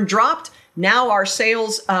 churn dropped. Now our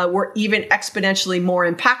sales were even exponentially more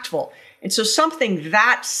impactful. And so something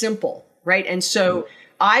that simple, right? And so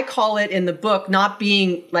I call it in the book not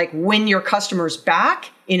being like win your customers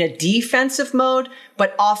back in a defensive mode,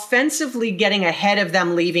 but offensively getting ahead of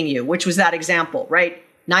them leaving you, which was that example, right?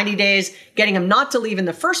 90 days, getting them not to leave in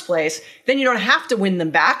the first place, then you don't have to win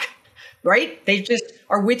them back, right? They just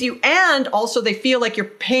are with you. And also they feel like you're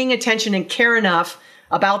paying attention and care enough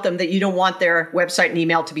about them that you don't want their website and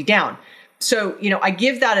email to be down. So, I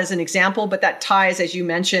give that as an example, but that ties, as you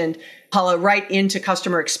mentioned, Paula, right into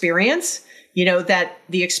customer experience. That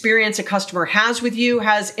the experience a customer has with you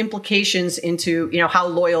has implications into, how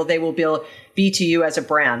loyal they will be to you as a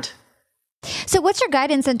brand. So what's your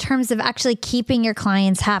guidance in terms of actually keeping your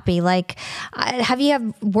clients happy? Like, have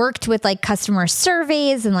you worked with customer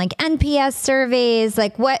surveys and NPS surveys?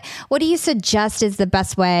 What do you suggest is the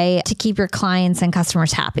best way to keep your clients and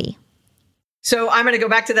customers happy? So I'm going to go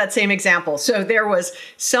back to that same example. So there was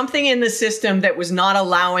something in the system that was not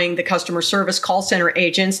allowing the customer service call center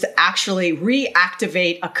agents to actually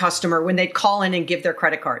reactivate a customer when they'd call in and give their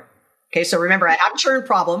credit card. Okay, so remember, I have a churn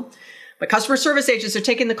problem, but customer service agents are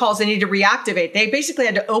taking the calls they need to reactivate. They basically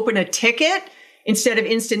had to open a ticket instead of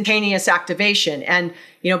instantaneous activation. And,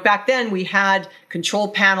 back then we had control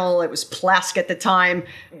panel. It was Plesk at the time,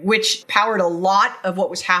 which powered a lot of what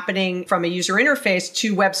was happening from a user interface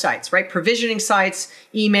to websites, right? Provisioning sites,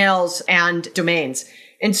 emails, and domains.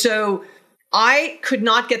 And so I could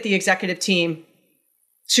not get the executive team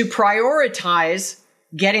to prioritize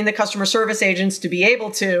getting the customer service agents to be able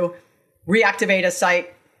to reactivate a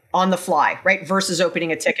site on the fly, right? Versus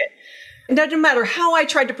opening a ticket. It doesn't matter how I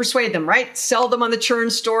tried to persuade them, right? Sell them on the churn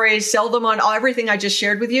story, sell them on everything I just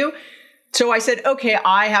shared with you. So I said, okay,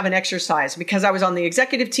 I have an exercise. Because I was on the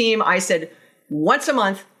executive team, I said, once a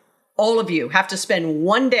month, all of you have to spend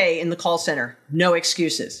one day in the call center. No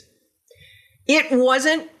excuses. It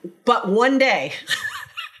wasn't but one day.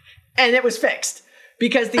 And it was fixed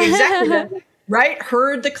because the executive, right,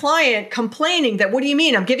 heard the client complaining that, what do you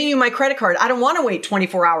mean? I'm giving you my credit card. I don't want to wait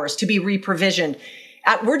 24 hours to be reprovisioned.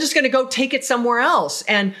 We're just going to go take it somewhere else.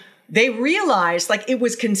 And they realized it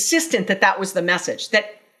was consistent that was the message,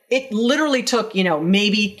 that it literally took,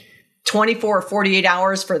 maybe 24 or 48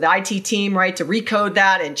 hours for the IT team, right, to recode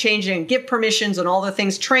that and change it and give permissions and all the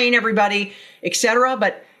things, train everybody, et cetera.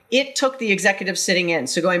 But it took the executive sitting in.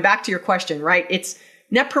 So going back to your question, right, it's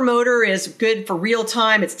Net Promoter is good for real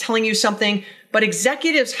time. It's telling you something, but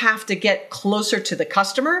executives have to get closer to the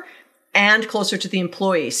customer and closer to the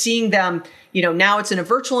employee, seeing them, now it's in a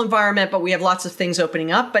virtual environment, but we have lots of things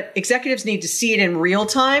opening up. But executives need to see it in real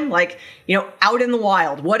time, out in the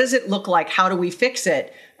wild. What does it look like? How do we fix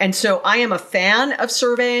it? And so I am a fan of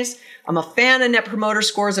surveys. I'm a fan of Net Promoter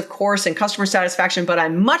scores, of course, and customer satisfaction, but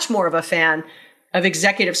I'm much more of a fan of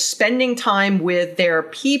executives spending time with their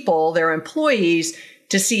people, their employees,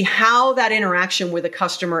 to see how that interaction with a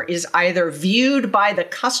customer is either viewed by the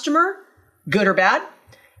customer, good or bad,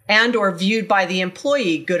 and or viewed by the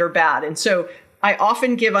employee, good or bad. And so I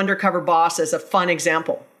often give Undercover Boss as a fun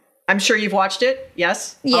example. I'm sure you've watched it.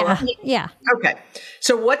 Yes? Yeah. Yeah. Okay.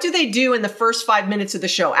 So what do they do in the first 5 minutes of the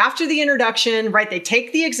show? After the introduction, right? They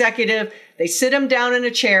take the executive, they sit him down in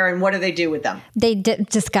a chair, and what do they do with them? They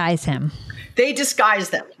disguise him. They disguise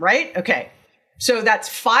them, right? Okay. So that's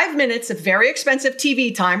 5 minutes of very expensive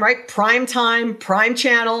TV time, right? Prime time, prime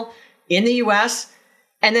channel in the US.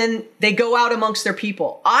 And then they go out amongst their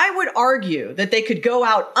people. I would argue that they could go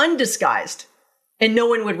out undisguised and no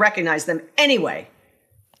one would recognize them anyway,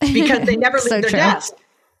 because they never leave their desk.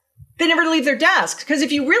 They never leave their desk. Because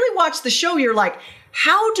if you really watch the show, you're like,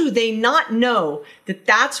 how do they not know that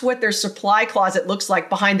that's what their supply closet looks like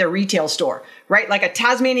behind their retail store, right? Like a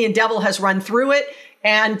Tasmanian devil has run through it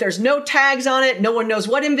and there's no tags on it. No one knows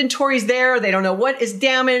what inventory is there. They don't know what is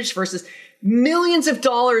damaged versus millions of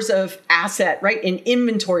dollars of asset, right, in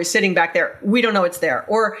inventory sitting back there. We don't know it's there.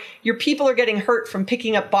 Or your people are getting hurt from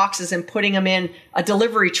picking up boxes and putting them in a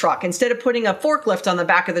delivery truck instead of putting a forklift on the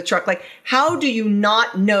back of the truck. How do you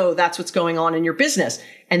not know that's what's going on in your business?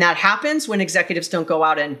 And that happens when executives don't go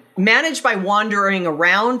out and manage by wandering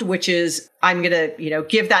around, which is, I'm going to,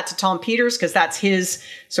 give that to Tom Peters because that's his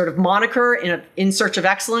sort of moniker in Search of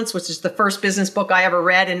Excellence, which is the first business book I ever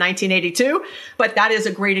read in 1982. But that is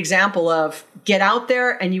a great example of get out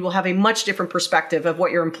there and you will have a much different perspective of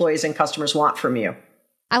what your employees and customers want from you.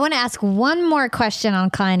 I want to ask one more question on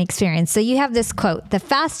client experience. So you have this quote, the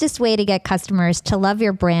fastest way to get customers to love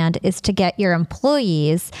your brand is to get your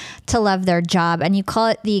employees to love their job. And you call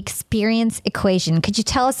it the experience equation. Could you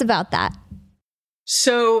tell us about that?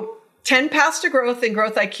 So 10 paths to growth in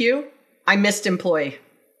Growth IQ, I missed employee.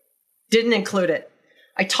 Didn't include it.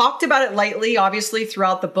 I talked about it lightly, obviously,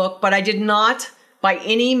 throughout the book, but I did not by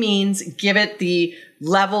any means give it the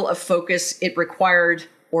level of focus it required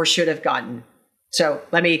or should have gotten. So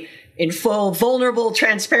let me, in full vulnerable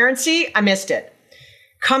transparency, I missed it.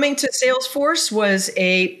 Coming to Salesforce was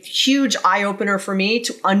a huge eye-opener for me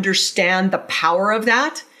to understand the power of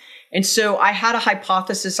that. And so I had a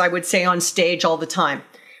hypothesis, I would say, on stage all the time.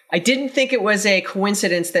 I didn't think it was a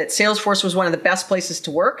coincidence that Salesforce was one of the best places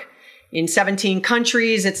to work. In 17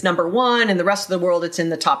 countries, it's number one. In the rest of the world, it's in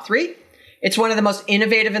the top 3. It's one of the most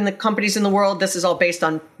innovative in the companies in the world. This is all based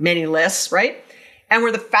on many lists, right? And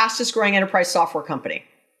we're the fastest growing enterprise software company.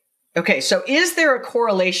 Okay, so is there a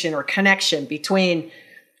correlation or connection between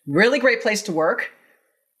really great place to work,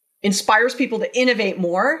 inspires people to innovate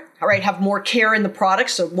more, all right, have more care in the product,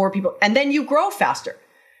 so more people, and then you grow faster?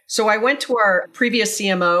 So I went to our previous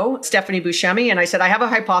CMO, Tiffani, and I said, I have a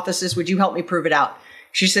hypothesis. Would you help me prove it out?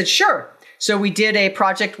 She said, sure. So we did a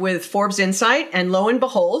project with Forbes Insight, and lo and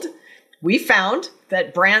behold, we found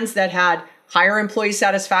that brands that had higher employee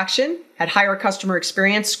satisfaction, had higher customer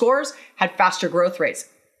experience scores, had faster growth rates.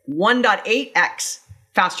 1.8x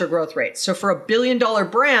faster growth rates. So for $1 billion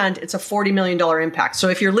brand, it's a $40 million impact. So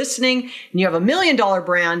if you're listening and you have $1 million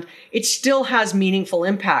brand, it still has meaningful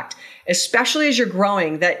impact, especially as you're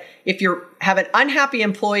growing, that if you have an unhappy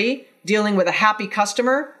employee dealing with a happy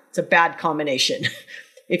customer, it's a bad combination.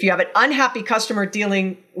 If you have an unhappy customer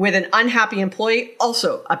dealing with an unhappy employee,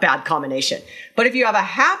 also a bad combination. But if you have a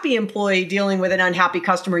happy employee dealing with an unhappy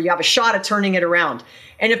customer, you have a shot at turning it around.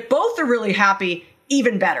 And if both are really happy,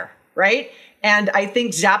 even better, right? And I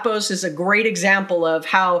think Zappos is a great example of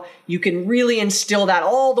how you can really instill that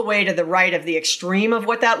all the way to the right of the extreme of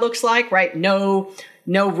what that looks like, right? No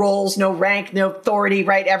roles, no rank, no authority,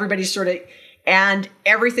 right? Everybody's sort of, and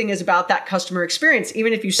everything is about that customer experience,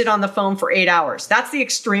 even if you sit on the phone for 8 hours. That's the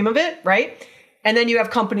extreme of it, right? And then you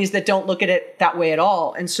have companies that don't look at it that way at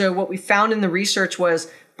all. And so what we found in the research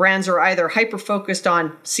was brands are either hyper-focused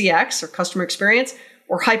on CX or customer experience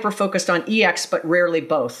or hyper-focused on EX, but rarely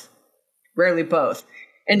both.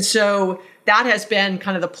 And so that has been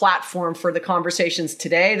kind of the platform for the conversations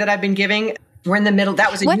today that I've been giving. We're in the middle.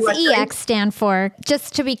 That was a What's US EX stand for?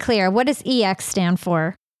 Just to be clear, what does EX stand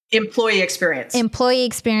for? Employee experience. Employee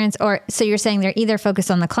experience, or so you're saying they're either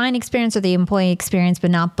focused on the client experience or the employee experience,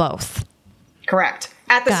 but not both. Correct.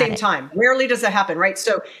 At the same time. Rarely does that happen, right?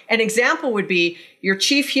 So an example would be your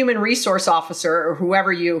chief human resource officer or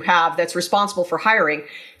whoever you have that's responsible for hiring,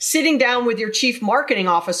 sitting down with your chief marketing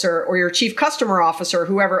officer or your chief customer officer,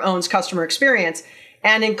 whoever owns customer experience,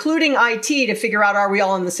 and including IT to figure out, are we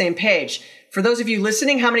all on the same page? For those of you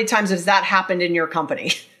listening, how many times has that happened in your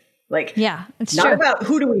company? Yeah, it's not true. about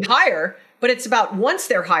who do we hire, but it's about once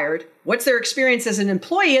they're hired, what's their experience as an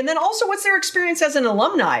employee, and then also what's their experience as an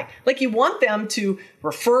alumni. Like you want them to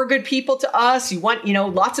refer good people to us. You want,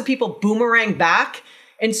 lots of people boomerang back.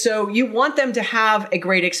 And so you want them to have a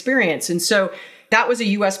great experience. And so that was a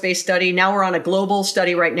US-based study. Now we're on a global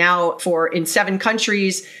study right now in 7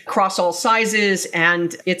 countries across all sizes.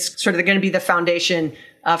 And it's sort of going to be the foundation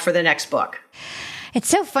for the next book. It's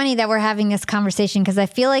so funny that we're having this conversation because I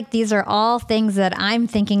feel like these are all things that I'm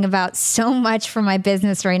thinking about so much for my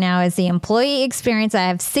business right now is the employee experience. I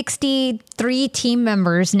have 63 team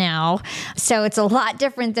members now. So it's a lot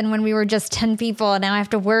different than when we were just 10 people. And now I have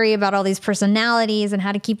to worry about all these personalities and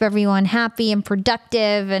how to keep everyone happy and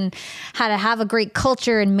productive and how to have a great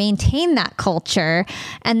culture and maintain that culture.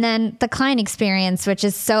 And then the client experience, which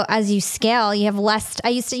is so as you scale, you have less. I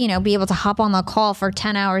used to, be able to hop on the call for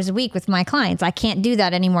 10 hours a week with my clients. I can't do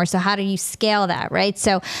that anymore. So how do you scale that, right?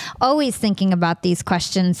 So always thinking about these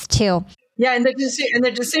questions too. Yeah, and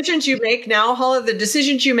the decisions you make now, Hala,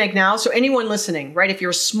 so anyone listening, right? If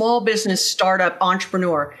you're a small business startup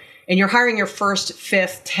entrepreneur and you're hiring your first,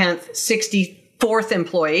 5th, 10th, 64th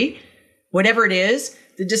employee, whatever it is,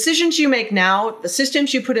 the decisions you make now, the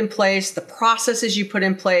systems you put in place, the processes you put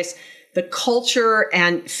in place, the culture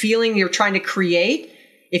and feeling you're trying to create,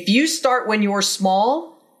 if you start when you're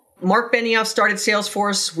small. Mark Benioff started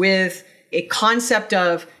Salesforce with a concept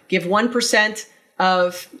of give 1%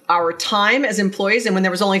 of our time as employees. And when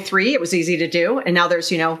there was only 3, it was easy to do. And now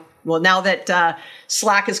there's, now that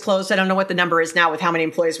Slack is closed, I don't know what the number is now with how many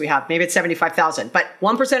employees we have. Maybe it's 75,000. But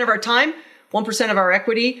 1% of our time, 1% of our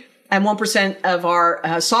equity, and 1% of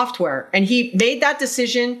our software. And he made that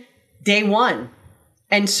decision day one.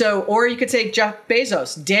 And so, or you could say Jeff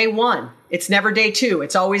Bezos, day one. It's never day 2.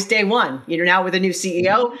 It's always day 1. Now with a new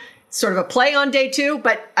CEO, sort of a play on day 2,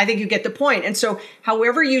 but I think you get the point. And so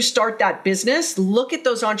however you start that business, look at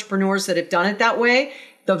those entrepreneurs that have done it that way.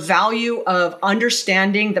 The value of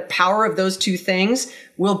understanding the power of those 2 things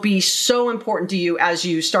will be so important to you as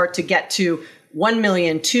you start to get to 1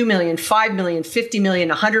 million, 2 million, 5 million, 50 million,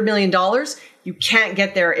 $100 million. You can't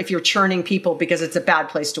get there if you're churning people because it's a bad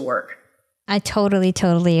place to work. I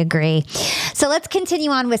totally agree. So let's continue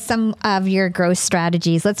on with some of your growth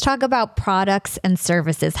strategies. Let's talk about products and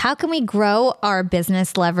services. How can we grow our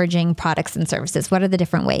business leveraging products and services? What are the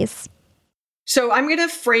different ways? So I'm going to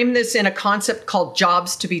frame this in a concept called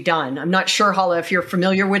jobs to be done. I'm not sure, Hala, if you're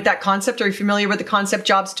familiar with that concept. Are you familiar with the concept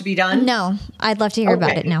jobs to be done? No, I'd love to hear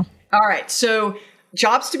about it now. All right. So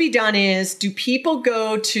jobs to be done is, do people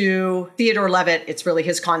go to Theodore Levitt? It's really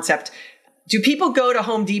his concept. Do people go to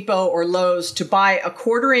Home Depot or Lowe's to buy a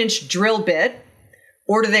 1/4-inch drill bit,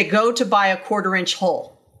 or do they go to buy a 1/4-inch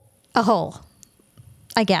hole? A hole,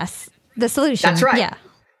 I guess. The solution. That's right. Yeah.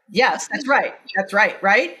 Yes, that's right. That's right.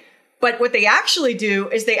 Right. But what they actually do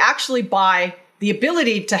is they actually buy the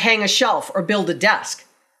ability to hang a shelf or build a desk.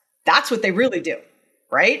 That's what they really do.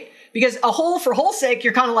 Right. Because a hole for hole's sake,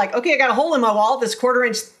 you're kind of like, okay, I got a hole in my wall that's 1/4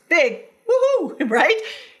 inch thick. Woohoo, right?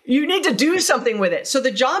 You need to do something with it. So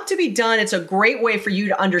the job to be done, it's a great way for you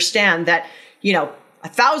to understand that,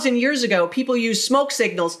 1,000 years ago, people used smoke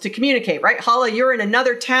signals to communicate, right? Hala, you're in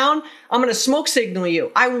another town. I'm going to smoke signal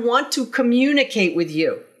you. I want to communicate with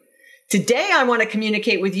you. Today, I want to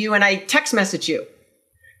communicate with you and I text message you.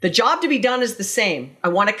 The job to be done is the same. I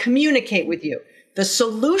want to communicate with you. The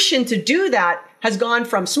solution to do that has gone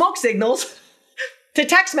from smoke signals to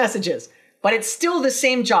text messages, but it's still the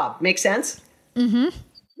same job. Make sense? Mm-hmm.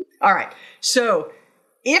 All right. So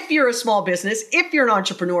if you're a small business, if you're an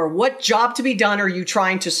entrepreneur, what job to be done are you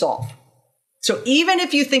trying to solve? So even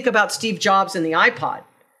if you think about Steve Jobs and the iPod,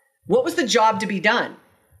 what was the job to be done?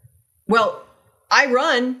 Well, I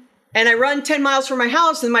run 10 miles from my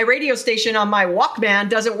house and my radio station on my Walkman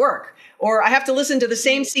doesn't work. Or I have to listen to the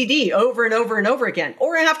same CD over and over and over again.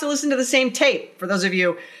 Or I have to listen to the same tape. For those of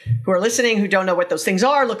you who are listening who don't know what those things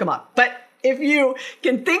are, look them up. But if you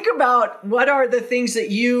can think about what are the things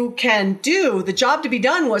that you can do, the job to be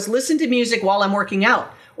done was listen to music while I'm working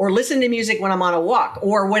out, or listen to music when I'm on a walk,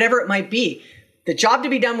 or whatever it might be. The job to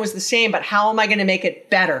be done was the same, but how am I going to make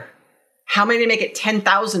it better? How am I going to make it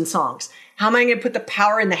 10,000 songs? How am I going to put the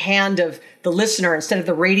power in the hand of the listener instead of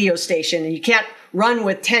the radio station? And you can't run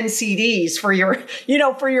with 10 CDs for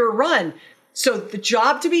your run. So the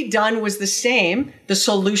job to be done was the same. The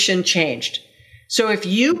solution changed. So if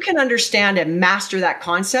you can understand and master that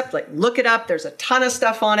concept, like look it up, there's a ton of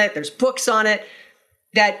stuff on it, there's books on it,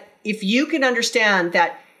 that if you can understand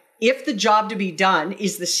that if the job to be done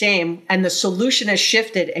is the same and the solution has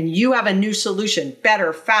shifted and you have a new solution,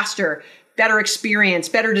 better, faster, better experience,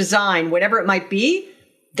 better design, whatever it might be,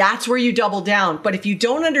 that's where you double down. But if you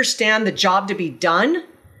don't understand the job to be done,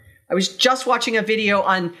 I was just watching a video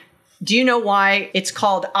on, do you know why it's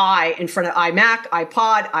called I in front of iMac,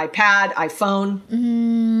 iPod, iPad, iPhone?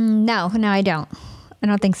 No, I don't. I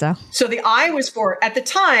don't think so. So the I was for, at the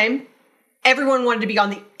time, everyone wanted to be on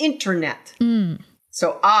the internet.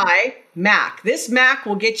 So Mac. This Mac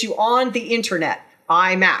will get you on the internet.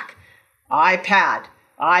 iMac, iPad,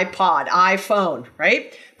 iPod, iPhone,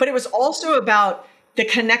 right? But it was also about the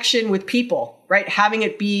connection with people, right? Having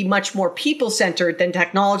it be much more people-centered than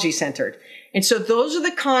technology-centered. And so those are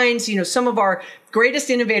the kinds, some of our greatest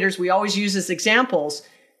innovators we always use as examples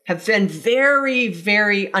have been very,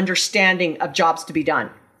 very understanding of jobs to be done.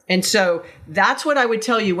 And so that's what I would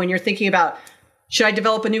tell you when you're thinking about, should I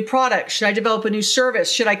develop a new product? Should I develop a new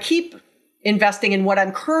service? Should I keep investing in what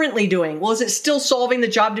I'm currently doing? Well, is it still solving the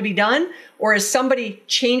job to be done? Or has somebody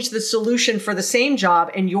changed the solution for the same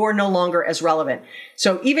job and you're no longer as relevant?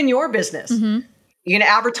 So even your business, you're going to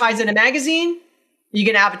advertise in a magazine, you're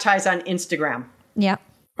going to advertise on Instagram. Yeah.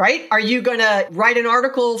 Right? Are you going to write an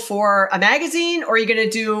article for a magazine or are you going to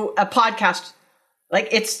do a podcast? Like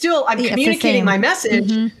it's still, I'm communicating my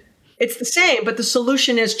message. It's the same, but the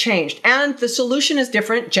solution has changed. And the solution is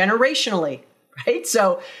different generationally. Right?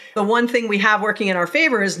 So the one thing we have working in our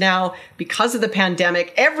favor is now, because of the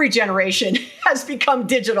pandemic, every generation has become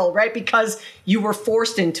digital, right? Because you were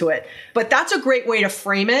forced into it. But that's a great way to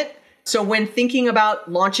frame it. So when thinking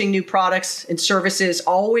about launching new products and services,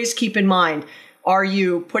 always keep in mind, are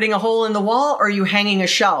you putting a hole in the wall or are you hanging a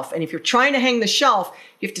shelf? And if you're trying to hang the shelf,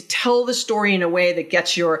 you have to tell the story in a way that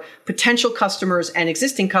gets your potential customers and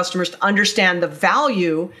existing customers to understand the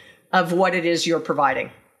value of what it is you're providing.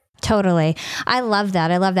 Totally. I love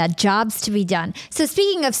that. I love that. Jobs to be done. So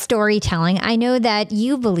speaking of storytelling, I know that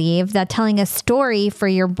you believe that telling a story for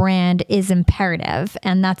your brand is imperative.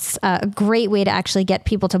 And that's a great way to actually get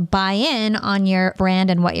people to buy in on your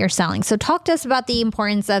brand and what you're selling. So talk to us about the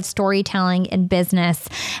importance of storytelling in business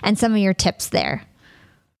and some of your tips there.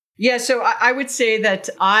 Yeah. So I would say that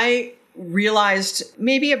I realized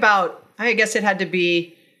maybe about, I guess it had to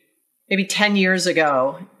be maybe 10 years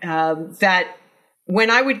ago, that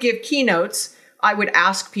when I would give keynotes, I would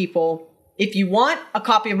ask people, if you want a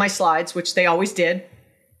copy of my slides, which they always did,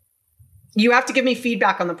 you have to give me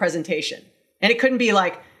feedback on the presentation. And it couldn't be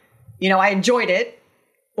like, I enjoyed it,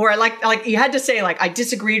 or like you had to say like, I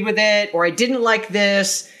disagreed with it, or I didn't like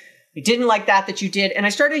this, I didn't like that you did. And I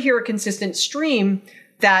started to hear a consistent stream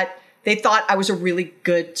that they thought I was a really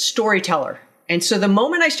good storyteller. And so the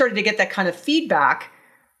moment I started to get that kind of feedback,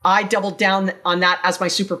 I doubled down on that as my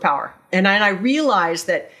superpower. And I realized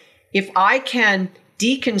that if I can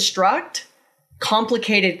deconstruct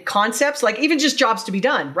complicated concepts, like even just jobs to be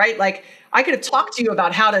done, right? Like I could have talked to you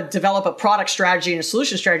about how to develop a product strategy and a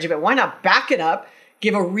solution strategy, but why not back it up,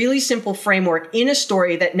 give a really simple framework in a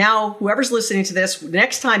story that now whoever's listening to this,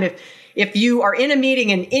 next time, if you are in a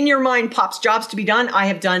meeting and in your mind pops jobs to be done, I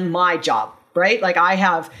have done my job. right? Like I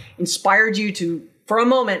have inspired you to, for a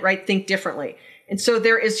moment, right, think differently. And so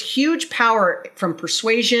there is huge power from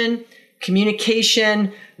persuasion,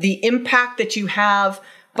 communication, the impact that you have.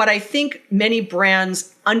 But I think many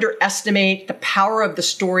brands underestimate the power of the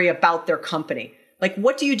story about their company. Like,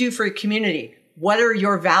 what do you do for your community? What are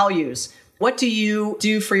your values? What do you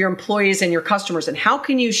do for your employees and your customers? And how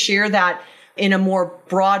can you share that in a more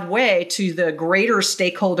broad way to the greater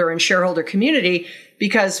stakeholder and shareholder community?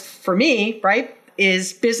 Because for me, right,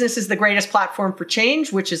 is business is the greatest platform for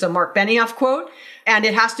change, which is a Mark Benioff quote, and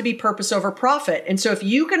it has to be purpose over profit. And so if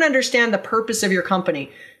you can understand the purpose of your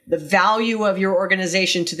company, the value of your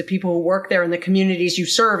organization to the people who work there and the communities you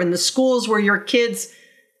serve and the schools where your kids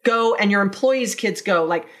go and your employees' kids go,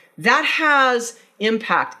 like that has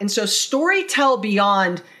impact. And so storytell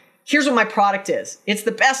beyond, here's what my product is. It's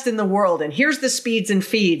the best in the world. And here's the speeds and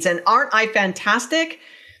feeds. And aren't I fantastic?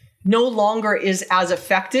 No longer is as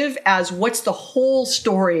effective as what's the whole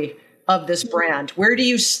story of this brand? Where do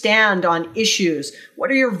you stand on issues?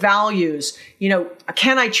 What are your values?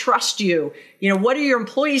 Can I trust you? What do your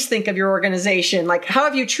employees think of your organization? Like, how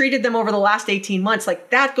have you treated them over the last 18 months?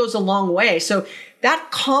 Like that goes a long way. So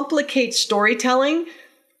that complicates storytelling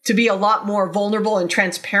to be a lot more vulnerable and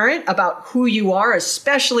transparent about who you are,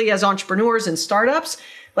 especially as entrepreneurs and startups.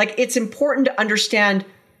 Like it's important to understand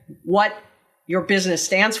what your business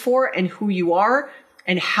stands for and who you are,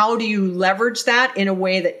 and how do you leverage that in a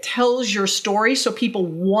way that tells your story so people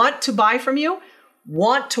want to buy from you,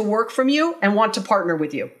 want to work from you, and want to partner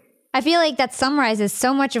with you. I feel like that summarizes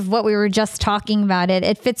so much of what we were just talking about.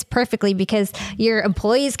 It fits perfectly because your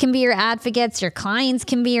employees can be your advocates, your clients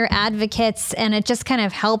can be your advocates, and it just kind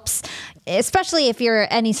of helps, especially if you're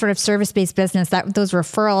any sort of service-based business, that those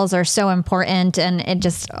referrals are so important and it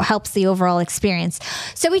just helps the overall experience.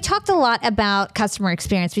 So we talked a lot about customer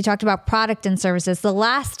experience. We talked about product and services. The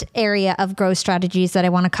last area of growth strategies that I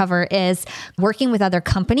want to cover is working with other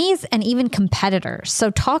companies and even competitors. So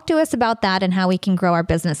talk to us about that and how we can grow our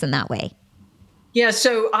business in that way. Yeah,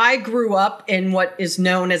 so I grew up in what is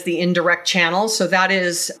known as the indirect channel. So that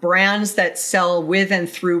is brands that sell with and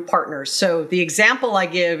through partners. So the example I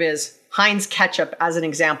give is Heinz ketchup as an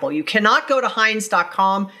example. You cannot go to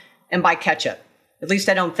Heinz.com and buy ketchup. At least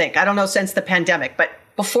I don't think. I don't know since the pandemic. But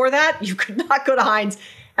before that, you could not go to Heinz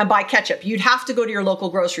and buy ketchup. You'd have to go to your local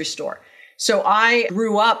grocery store. So I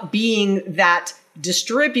grew up being that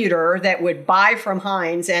distributor that would buy from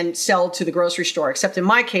Heinz and sell to the grocery store. Except in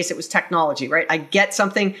my case, it was technology, right? I get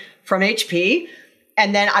something from HP.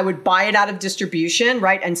 And then I would buy it out of distribution,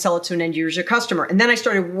 right, and sell it to an end user customer. And then I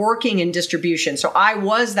started working in distribution. So I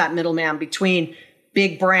was that middleman between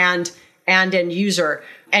big brand and end user.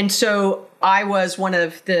 And so I was one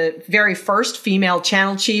of the very first female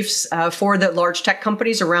channel chiefs for the large tech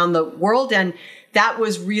companies around the world. And that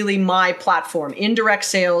was really my platform. Indirect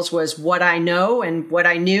sales was what I know and what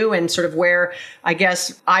I knew and sort of where I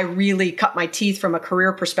guess I really cut my teeth from a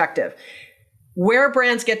career perspective. Where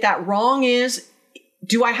brands get that wrong is,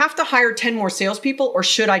 do I have to hire 10 more salespeople or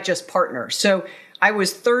should I just partner? So I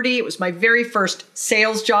was 30. It was my very first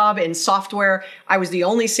sales job in software. I was the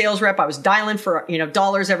only sales rep. I was dialing for,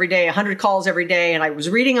 dollars every day, 100 calls every day. And I was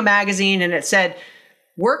reading a magazine and it said,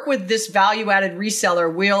 work with this value-added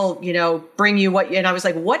reseller. We'll, bring you and I was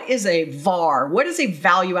like, what is a VAR? What is a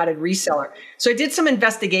value-added reseller? So I did some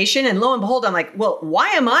investigation and lo and behold, I'm like, well, why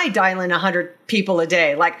am I dialing 100 people a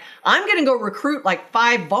day? Like I'm going to go recruit like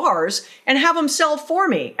 5 VARs and have them sell for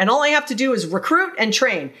me. And all I have to do is recruit and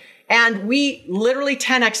train. And we literally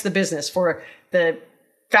 10x the business for the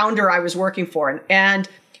founder I was working for. And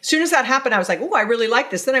as soon as that happened, I was like, oh, I really like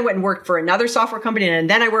this. Then I went and worked for another software company. And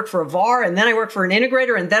then I worked for a VAR. And then I worked for an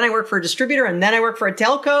integrator. And then I worked for a distributor. And then I worked for a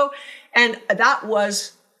telco. And that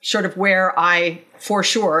was sort of where I, for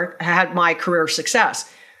sure, had my career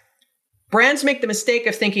success. Brands make the mistake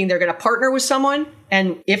of thinking they're going to partner with someone.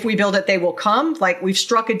 And if we build it, they will come. Like we've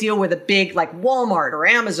struck a deal with a big like Walmart or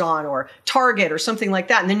Amazon or Target or something like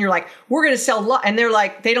that. And then you're like, we're going to sell. And they're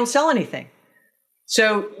like, they don't sell anything.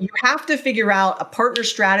 So you have to figure out a partner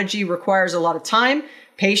strategy requires a lot of time,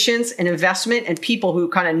 patience, and investment, and people who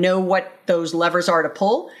kind of know what those levers are to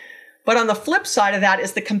pull. But on the flip side of that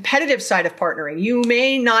is the competitive side of partnering. You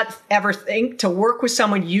may not ever think to work with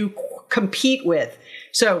someone you compete with.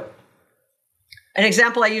 So an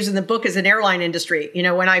example I use in the book is an airline industry.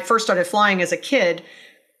 When I first started flying as a kid,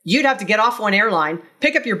 you'd have to get off one airline,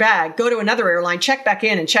 pick up your bag, go to another airline, check back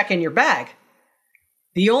in and check in your bag.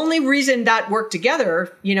 The only reason that worked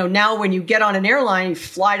together, now when you get on an airline, you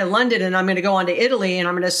fly to London and I'm going to go on to Italy and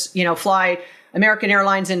I'm going to, fly American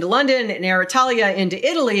Airlines into London and Air Italia into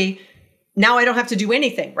Italy. Now I don't have to do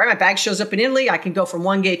anything, right? My bag shows up in Italy. I can go from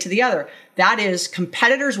one gate to the other. That is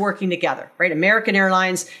competitors working together, right? American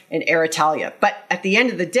Airlines and Air Italia. But at the end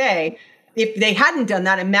of the day, if they hadn't done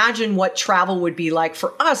that, imagine what travel would be like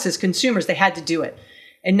for us as consumers. They had to do it.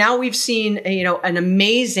 And now we've seen, an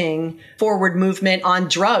amazing forward movement on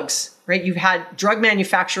drugs, right? You've had drug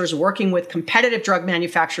manufacturers working with competitive drug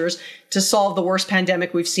manufacturers to solve the worst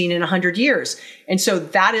pandemic we've seen in 100 years. And so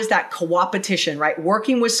that is that co-opetition, right?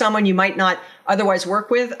 Working with someone you might not otherwise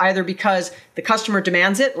work with, either because the customer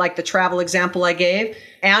demands it, like the travel example I gave,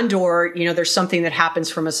 and or, there's something that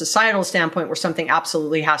happens from a societal standpoint where something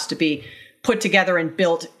absolutely has to be put together and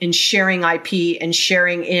built in sharing IP and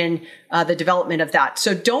sharing in the development of that.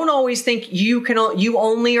 So don't always think you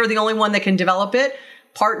only are the only one that can develop it.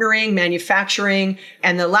 Partnering, manufacturing,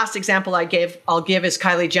 and the last example I'll give is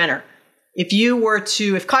Kylie Jenner. If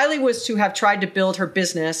Kylie was to have tried to build her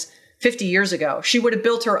business 50 years ago, she would have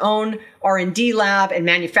built her own R&D lab and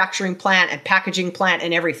manufacturing plant and packaging plant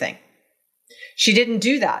and everything. She didn't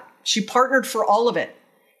do that. She partnered for all of it.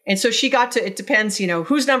 And so she got to, it depends,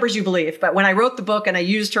 whose numbers you believe. But when I wrote the book and I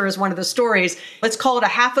used her as one of the stories, let's call it a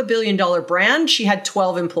 $500 million brand. She had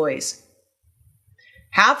 12 employees.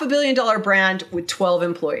 $500 million brand with 12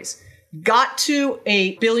 employees. Got to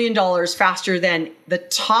 $1 billion faster than the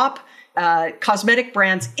top cosmetic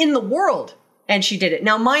brands in the world. And she did it.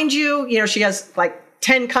 Now, mind you, she has like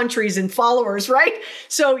 10 countries and followers, right?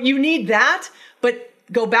 So you need that. But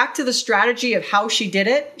go back to the strategy of how she did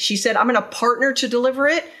it. She said, I'm going to partner to deliver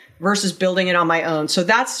it versus building it on my own. So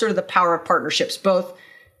that's sort of the power of partnerships, both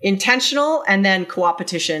intentional and then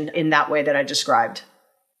co-opetition in that way that I described.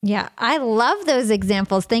 Yeah, I love those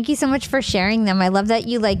examples. Thank you so much for sharing them. I love that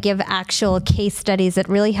you give actual case studies. It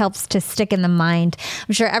really helps to stick in the mind.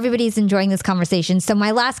 I'm sure everybody's enjoying this conversation. So my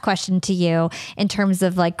last question to you in terms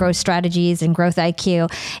of growth strategies and growth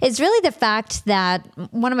IQ is really the fact that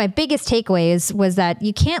one of my biggest takeaways was that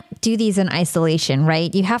you can't do these in isolation,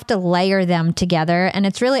 right? You have to layer them together, and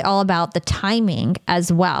it's really all about the timing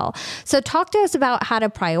as well. So talk to us about how to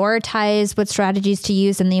prioritize what strategies to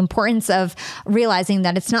use and the importance of realizing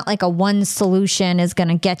that it's not like a one solution is going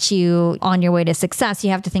to get you on your way to success.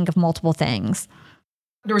 You have to think of multiple things.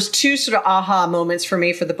 There was two sort of aha moments for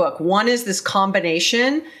me for the book. One is this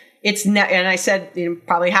combination. And I said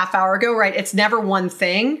probably half hour ago, right? It's never one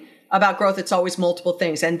thing about growth. It's always multiple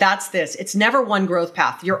things. And that's this. It's never one growth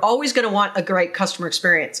path. You're always going to want a great customer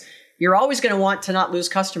experience. You're always going to want to not lose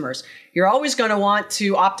customers. You're always going to want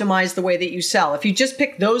to optimize the way that you sell. If you just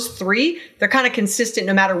pick those three, they're kind of consistent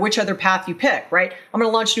no matter which other path you pick, right? I'm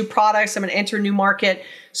going to launch new products. I'm going to enter a new market.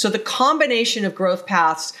 So the combination of growth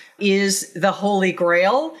paths is the holy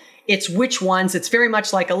grail. It's which ones. It's very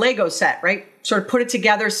much like a Lego set, right? Sort of put it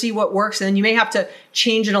together, see what works, and then you may have to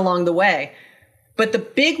change it along the way. But the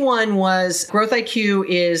big one was growth IQ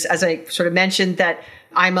is, as I sort of mentioned, that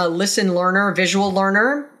I'm a listen learner, visual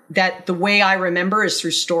learner, that the way I remember is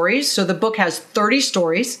through stories. So the book has 30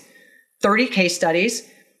 stories, 30 case studies,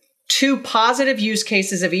 2 positive use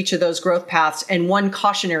cases of each of those growth paths, and 1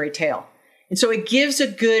 cautionary tale. And so it gives a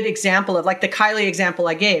good example of like the Kylie example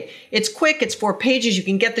I gave. It's quick, it's 4 pages, you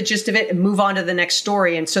can get the gist of it and move on to the next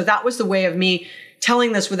story. And so that was the way of me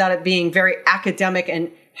telling this without it being very academic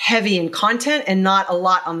and heavy in content and not a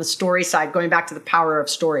lot on the story side, going back to the power of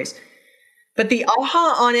stories. But the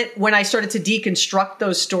aha on it when I started to deconstruct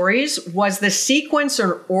those stories was the sequence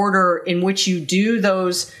or order in which you do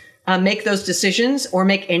those, make those decisions or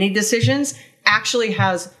make any decisions actually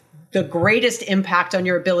has the greatest impact on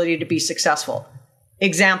your ability to be successful.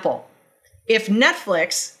 Example, if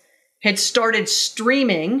Netflix had started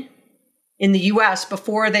streaming in the US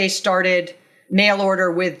before they started mail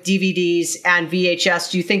order with DVDs and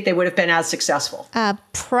VHS, do you think they would have been as successful?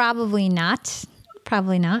 Probably not.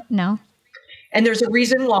 Probably not. No. And there's a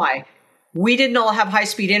reason why. We didn't all have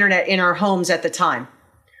high-speed internet in our homes at the time.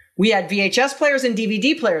 We had VHS players and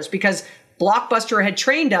DVD players because Blockbuster had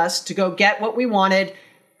trained us to go get what we wanted,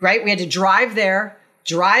 right? We had to drive there,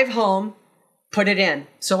 drive home, put it in.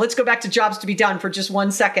 So let's go back to jobs to be done for just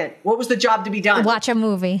 1 second. What was the job to be done? Watch a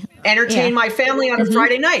movie. Entertain my family on a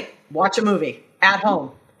Friday night. Watch a movie at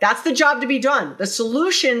home. That's the job to be done. The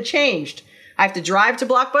solution changed. I have to drive to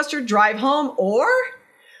Blockbuster, drive home, or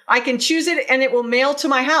I can choose it and it will mail to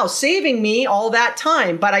my house, saving me all that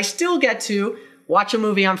time, but I still get to watch a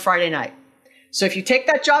movie on Friday night. So if you take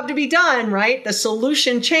that job to be done, right, the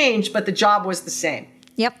solution changed, but the job was the same.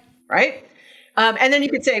 Yep. Right? And then you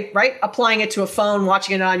could say, right, applying it to a phone,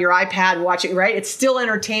 watching it on your iPad, watching, right? It's still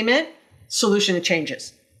entertainment. Solution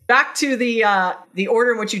changes. Back to the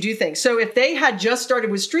order in which you do things. So if they had just started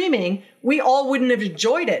with streaming, we all wouldn't have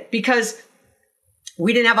enjoyed it because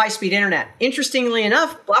We didn't have high-speed internet. Interestingly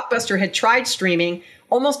enough, Blockbuster had tried streaming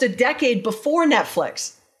almost a decade before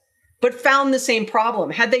Netflix, but found the same problem.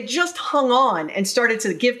 Had they just hung on and started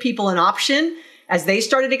to give people an option as they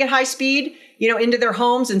started to get high speed, into their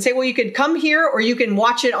homes and say, well, you can come here or you can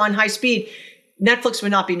watch it on high speed, Netflix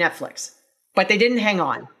would not be Netflix. But they didn't hang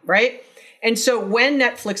on, right? And so when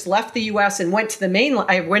Netflix left the US and went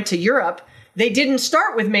to Europe, they didn't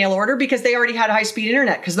start with mail order because they already had high-speed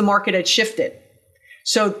internet because the market had shifted.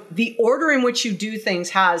 So the order in which you do things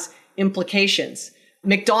has implications.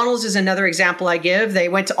 McDonald's is another example I give. They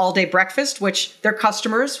went to all-day breakfast, which their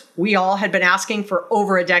customers, we all had been asking for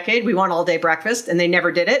over a decade. We want all-day breakfast, and they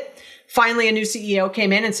never did it. Finally, a new CEO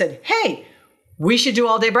came in and said, hey, we should do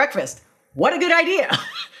all-day breakfast. What a good idea.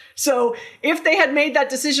 So if they had made that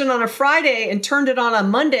decision on a Friday and turned it on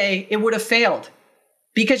Monday, it would have failed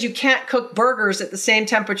because you can't cook burgers at the same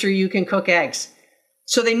temperature you can cook eggs.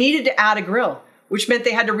 So they needed to add a grill, which meant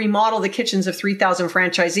they had to remodel the kitchens of 3,000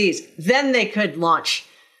 franchisees. Then they could launch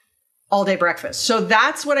all-day breakfast. So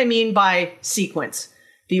that's what I mean by sequence,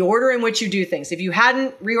 the order in which you do things. If you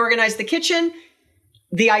hadn't reorganized the kitchen,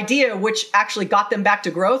 the idea, which actually got them back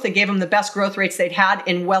to growth and gave them the best growth rates they'd had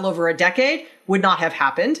in well over a decade, would not have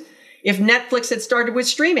happened. If Netflix had started with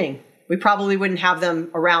streaming, we probably wouldn't have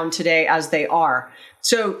them around today as they are.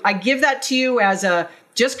 So I give that to you as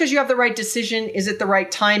just because you have the right decision, is it the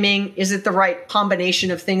right timing? Is it the right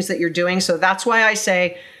combination of things that you're doing? So that's why I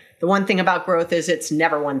say the one thing about growth is it's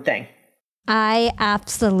never one thing. I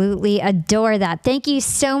absolutely adore that. Thank you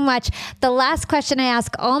so much. The last question I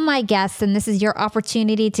ask all my guests, and this is your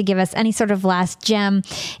opportunity to give us any sort of last gem,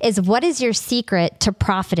 is what is your secret to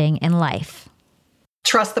profiting in life?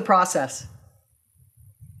 Trust the process.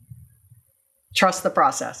 Trust the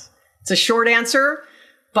process. It's a short answer,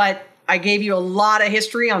 but I gave you a lot of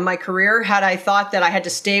history on my career. Had I thought that I had to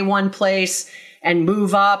stay one place and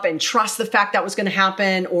move up and trust the fact that was going to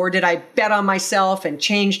happen? Or did I bet on myself and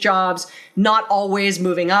change jobs, not always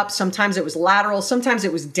moving up? Sometimes it was lateral, sometimes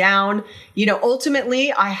it was down.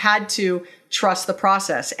 Ultimately, I had to trust the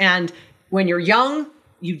process. And when you're young,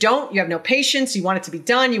 you have no patience. You want it to be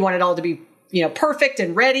done. You want it all to be, perfect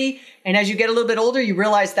and ready. And as you get a little bit older, you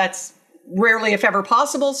realize that's rarely, if ever,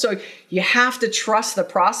 possible. So you have to trust the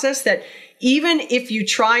process that even if you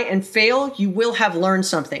try and fail, you will have learned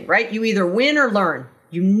something, right? You either win or learn.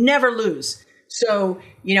 You never lose. So,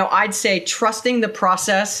 I'd say trusting the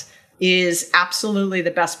process is absolutely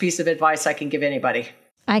the best piece of advice I can give anybody.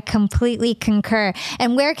 I completely concur.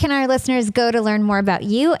 And where can our listeners go to learn more about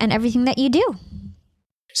you and everything that you do?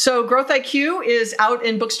 So Growth IQ is out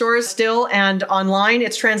in bookstores still and online.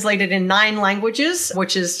 It's translated in 9 languages,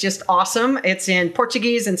 which is just awesome. It's in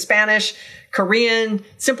Portuguese and Spanish, Korean,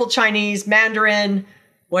 Simple Chinese, Mandarin.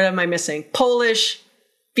 What am I missing? Polish,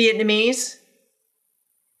 Vietnamese,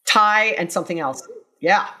 Thai, and something else.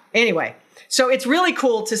 Yeah. Anyway, so it's really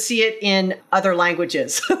cool to see it in other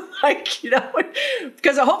languages,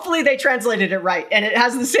 because hopefully they translated it right and it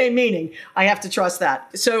has the same meaning. I have to trust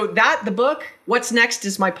that. So the book, What's Next,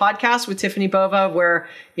 is my podcast with Tiffani Bova, where,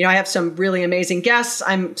 I have some really amazing guests.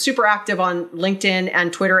 I'm super active on LinkedIn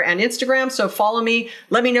and Twitter and Instagram. So follow me.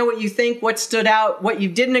 Let me know what you think, what stood out, what you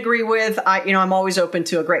didn't agree with. I'm always open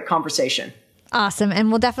to a great conversation. Awesome. And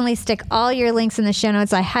we'll definitely stick all your links in the show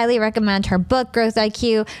notes. I highly recommend her book, Growth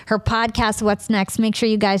IQ, her podcast, What's Next. Make sure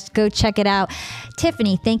you guys go check it out.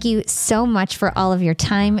 Tiffani, thank you so much for all of your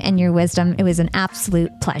time and your wisdom. It was an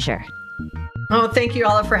absolute pleasure. Oh, thank you,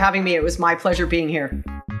 Olive, for having me. It was my pleasure being here.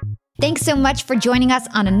 Thanks so much for joining us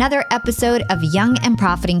on another episode of Young and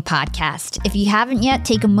Profiting Podcast. If you haven't yet,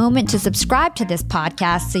 take a moment to subscribe to this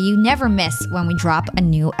podcast so you never miss when we drop a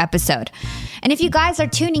new episode. And if you guys are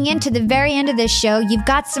tuning in to the very end of this show, you've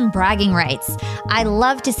got some bragging rights. I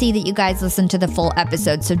love to see that you guys listen to the full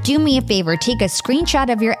episode, so do me a favor, take a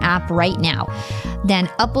screenshot of your app right now. Then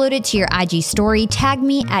upload it to your IG story, tag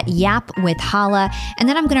me at YapWithHala, and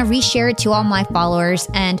then I'm going to reshare it to all my followers,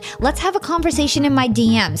 and let's have a conversation in my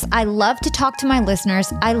DMs. I love to talk to my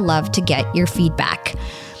listeners. I love to get your feedback.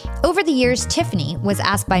 Over the years, Tiffani was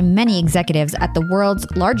asked by many executives at the world's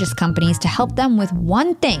largest companies to help them with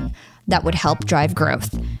one thing that would help drive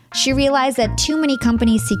growth. She realized that too many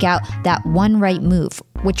companies seek out that one right move,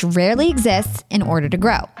 which rarely exists in order to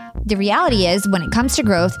grow. The reality is, when it comes to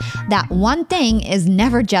growth, that one thing is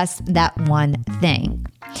never just that one thing.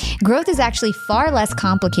 Growth is actually far less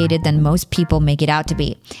complicated than most people make it out to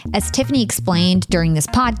be. As Tiffani explained during this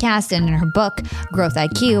podcast and in her book, Growth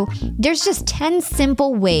IQ, there's just 10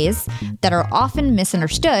 simple ways that are often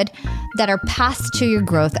misunderstood that are paths to your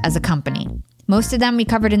growth as a company. Most of them we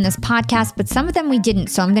covered in this podcast, but some of them we didn't.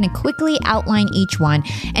 So I'm going to quickly outline each one.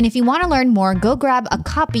 And if you want to learn more, go grab a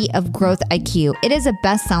copy of Growth IQ. It is a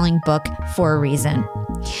best-selling book for a reason.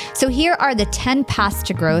 So here are the 10 paths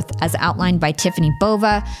to growth as outlined by Tiffani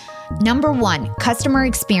Bova. Number 1, customer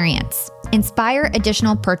experience. Inspire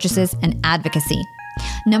additional purchases and advocacy.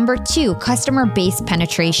 Number 2, customer base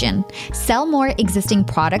penetration. Sell more existing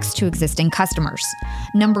products to existing customers.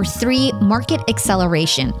 Number 3, market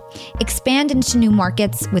acceleration. Expand into new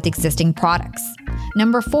markets with existing products.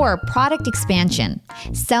 Number 4, product expansion.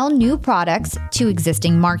 Sell new products to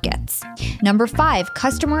existing markets. Number 5,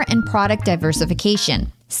 customer and product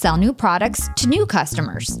diversification. Sell new products to new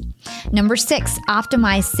customers. Number 6,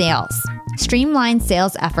 optimize sales. Streamline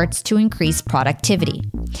sales efforts to increase productivity.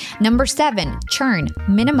 Number 7, churn,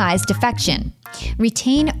 minimize defection.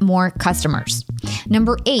 Retain more customers.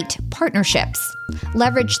 Number 8, partnerships.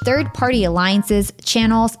 Leverage third-party alliances,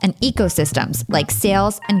 channels, and ecosystems like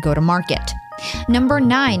sales and go-to-market. Number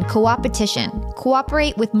 9, co-opetition.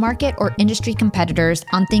 Cooperate with market or industry competitors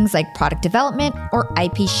on things like product development or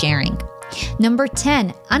IP sharing. Number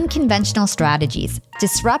 10, unconventional strategies.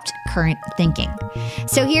 Disrupt current thinking.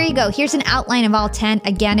 So here you go. Here's an outline of all 10.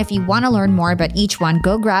 Again, if you want to learn more about each one,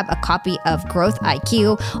 go grab a copy of Growth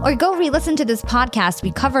IQ or go re-listen to this podcast.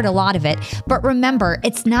 We covered a lot of it. But remember,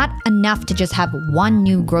 it's not enough to just have one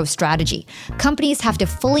new growth strategy. Companies have to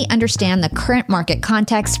fully understand the current market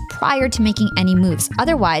context prior to making any moves.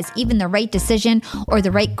 Otherwise, even the right decision or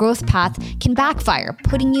the right growth path can backfire,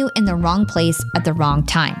 putting you in the wrong place at the wrong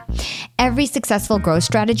time. Every successful growth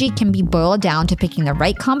strategy can be boiled down to picking the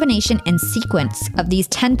right combination and sequence of these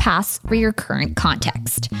 10 paths for your current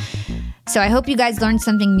context. So I hope you guys learned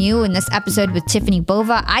something new in this episode with Tiffani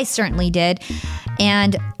Bova. I certainly did.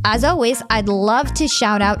 And as always, I'd love to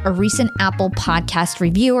shout out a recent Apple podcast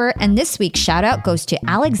reviewer. And this week's shout out goes to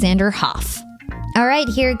Alexander Hoff. All right,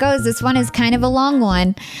 here it goes. This one is kind of a long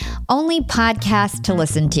one. Only podcast to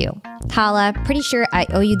listen to. Hala, pretty sure I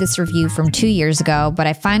owe you this review from 2 years ago, but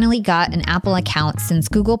I finally got an Apple account since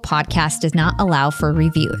Google Podcast does not allow for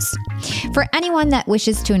reviews. For anyone that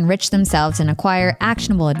wishes to enrich themselves and acquire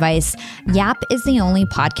actionable advice, Yap is the only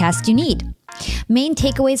podcast you need. Main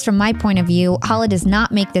takeaways from my point of view, Hala does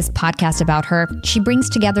not make this podcast about her. She brings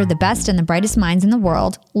together the best and the brightest minds in the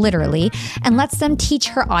world, literally, and lets them teach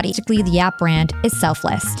her audience. The Yap brand is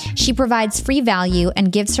selfless. She provides free value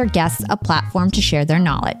and gives her guests a platform to share their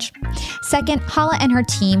knowledge. Second, Hala and her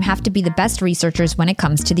team have to be the best researchers when it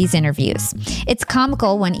comes to these interviews. It's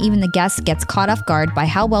comical when even the guest gets caught off guard by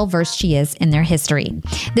how well versed she is in their history.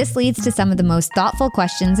 This leads to some of the most thoughtful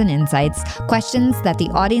questions and insights, questions that the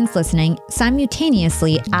audience listening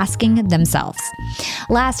simultaneously asking themselves.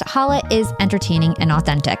 Last, Hala is entertaining and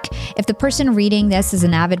authentic. If the person reading this is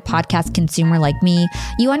an avid podcast consumer like me,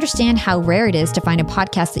 you understand how rare it is to find a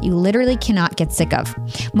podcast that you literally cannot get sick of.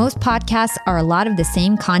 Most podcasts are a lot of the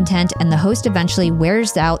same content, and the host eventually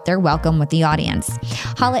wears out their welcome with the audience.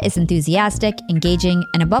 Hala is enthusiastic, engaging,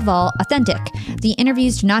 and above all, authentic. The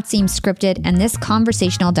interviews do not seem scripted, and this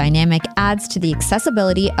conversational dynamic adds to the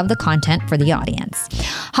accessibility of the content for the audience.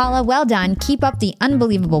 Hala, well done. Keep up the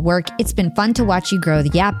unbelievable work. It's been fun to watch you grow the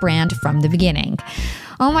Yap brand from the beginning.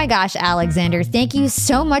 Oh my gosh, Alexander, thank you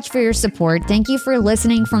so much for your support. Thank you for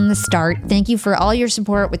listening from the start. Thank you for all your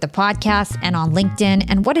support with the podcast and on LinkedIn.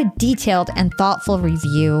 And what a detailed and thoughtful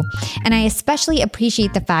review. And I especially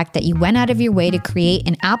appreciate the fact that you went out of your way to create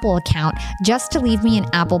an Apple account just to leave me an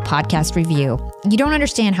Apple podcast review. You don't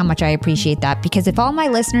understand how much I appreciate that, because if all my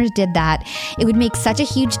listeners did that, it would make such a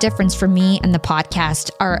huge difference for me and the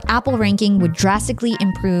podcast. Our Apple ranking would drastically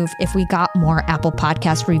improve if we got more Apple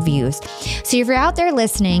podcast reviews. So if you're out there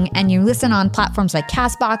listening and you listen on platforms like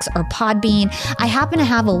Castbox or Podbean, I happen to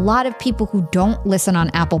have a lot of people who don't listen on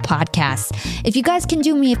Apple Podcasts. If you guys can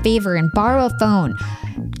do me a favor and borrow a phone,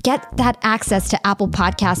 get that access to Apple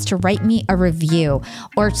Podcasts to write me a review,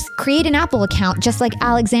 or create an Apple account just like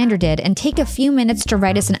Alexander did and take a few minutes to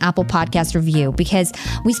write us an Apple Podcast review, because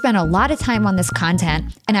we spend a lot of time on this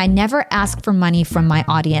content and I never ask for money from my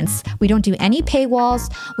audience. We don't do any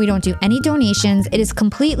paywalls. We don't do any donations. It is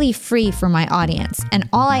completely free for my audience. And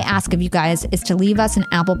all I ask of you guys is to leave us an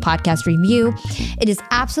Apple Podcast review. It is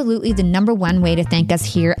absolutely the number one way to thank us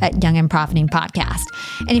here at Young and Profiting Podcast.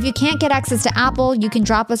 And if you can't get access to Apple, you can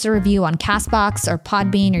drop us a review on Castbox or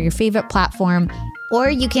Podbean or your favorite platform. Or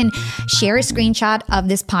you can share a screenshot of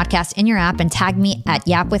this podcast in your app and tag me at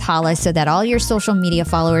Yap with Hala so that all your social media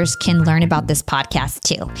followers can learn about this podcast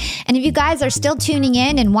too. And if you guys are still tuning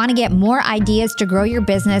in and want to get more ideas to grow your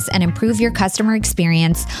business and improve your customer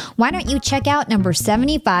experience, why don't you check out number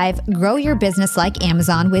 75, Grow Your Business Like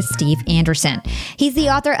Amazon with Steve Anderson. He's the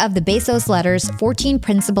author of the Bezos Letters, 14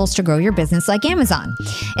 Principles to Grow Your Business Like Amazon.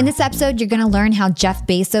 In this episode, you're going to learn how Jeff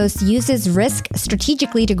Bezos uses risk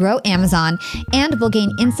strategically to grow Amazon, and we'll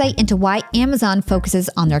gain insight into why Amazon focuses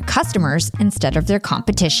on their customers instead of their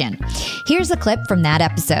competition. Here's a clip from that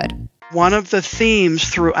episode. One of the themes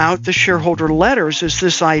throughout the shareholder letters is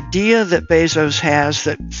this idea that Bezos has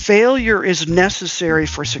that failure is necessary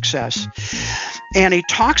for success. And he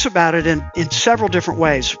talks about it in several different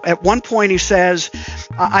ways. At one point he says,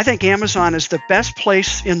 I think Amazon is the best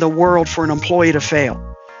place in the world for an employee to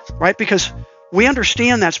fail, right? Because we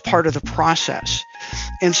understand that's part of the process.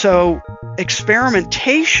 And so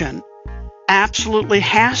experimentation absolutely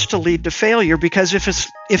has to lead to failure, because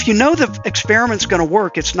if you know the experiment's going to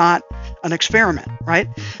work, it's not an experiment, right?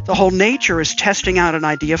 The whole nature is testing out an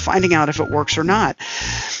idea, finding out if it works or not.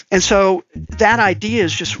 And so that idea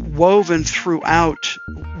is just woven throughout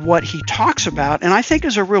what he talks about, and I think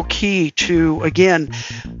is a real key to, again,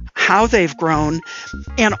 how they've grown.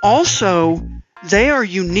 And also, they are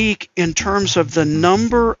unique in terms of the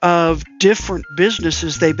number of different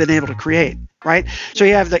businesses they've been able to create, right? So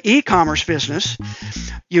you have the e-commerce business,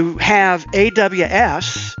 you have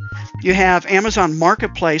AWS, you have Amazon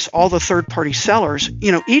Marketplace, all the third-party sellers.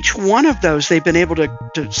 Each one of those they've been able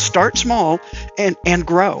to start small and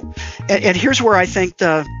grow. And here's where I think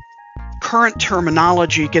the current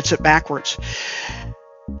terminology gets it backwards.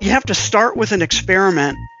 You have to start with an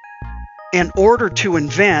experiment in order to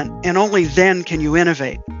invent, and only then can you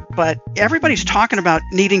innovate. But everybody's talking about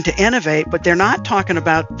needing to innovate, but they're not talking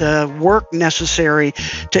about the work necessary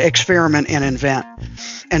to experiment and invent.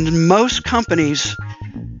 And most companies,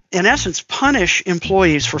 in essence, punish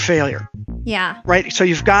employees for failure. Yeah. Right? So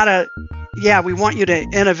you've got to, we want you to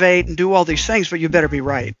innovate and do all these things, but you better be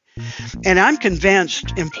right. And I'm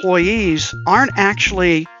convinced employees aren't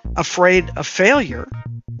actually afraid of failure.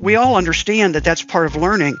 We all understand that that's part of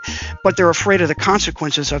learning, but they're afraid of the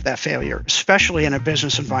consequences of that failure, especially in a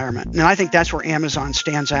business environment. And I think that's where Amazon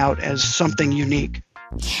stands out as something unique.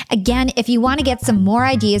 Again, if you want to get some more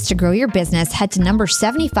ideas to grow your business, head to number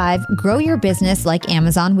 75, Grow Your Business Like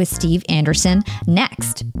Amazon with Steve Anderson,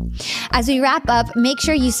 next. As we wrap up, make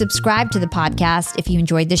sure you subscribe to the podcast if you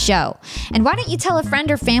enjoyed the show. And why don't you tell a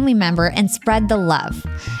friend or family member and spread the love?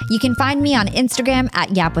 You can find me on Instagram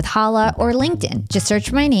at Yap with Hala or LinkedIn. Just search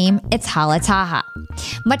for my name. It's Hala Taha.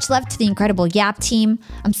 Much love to the incredible Yap team.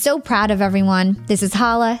 I'm so proud of everyone. This is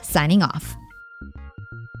Hala signing off.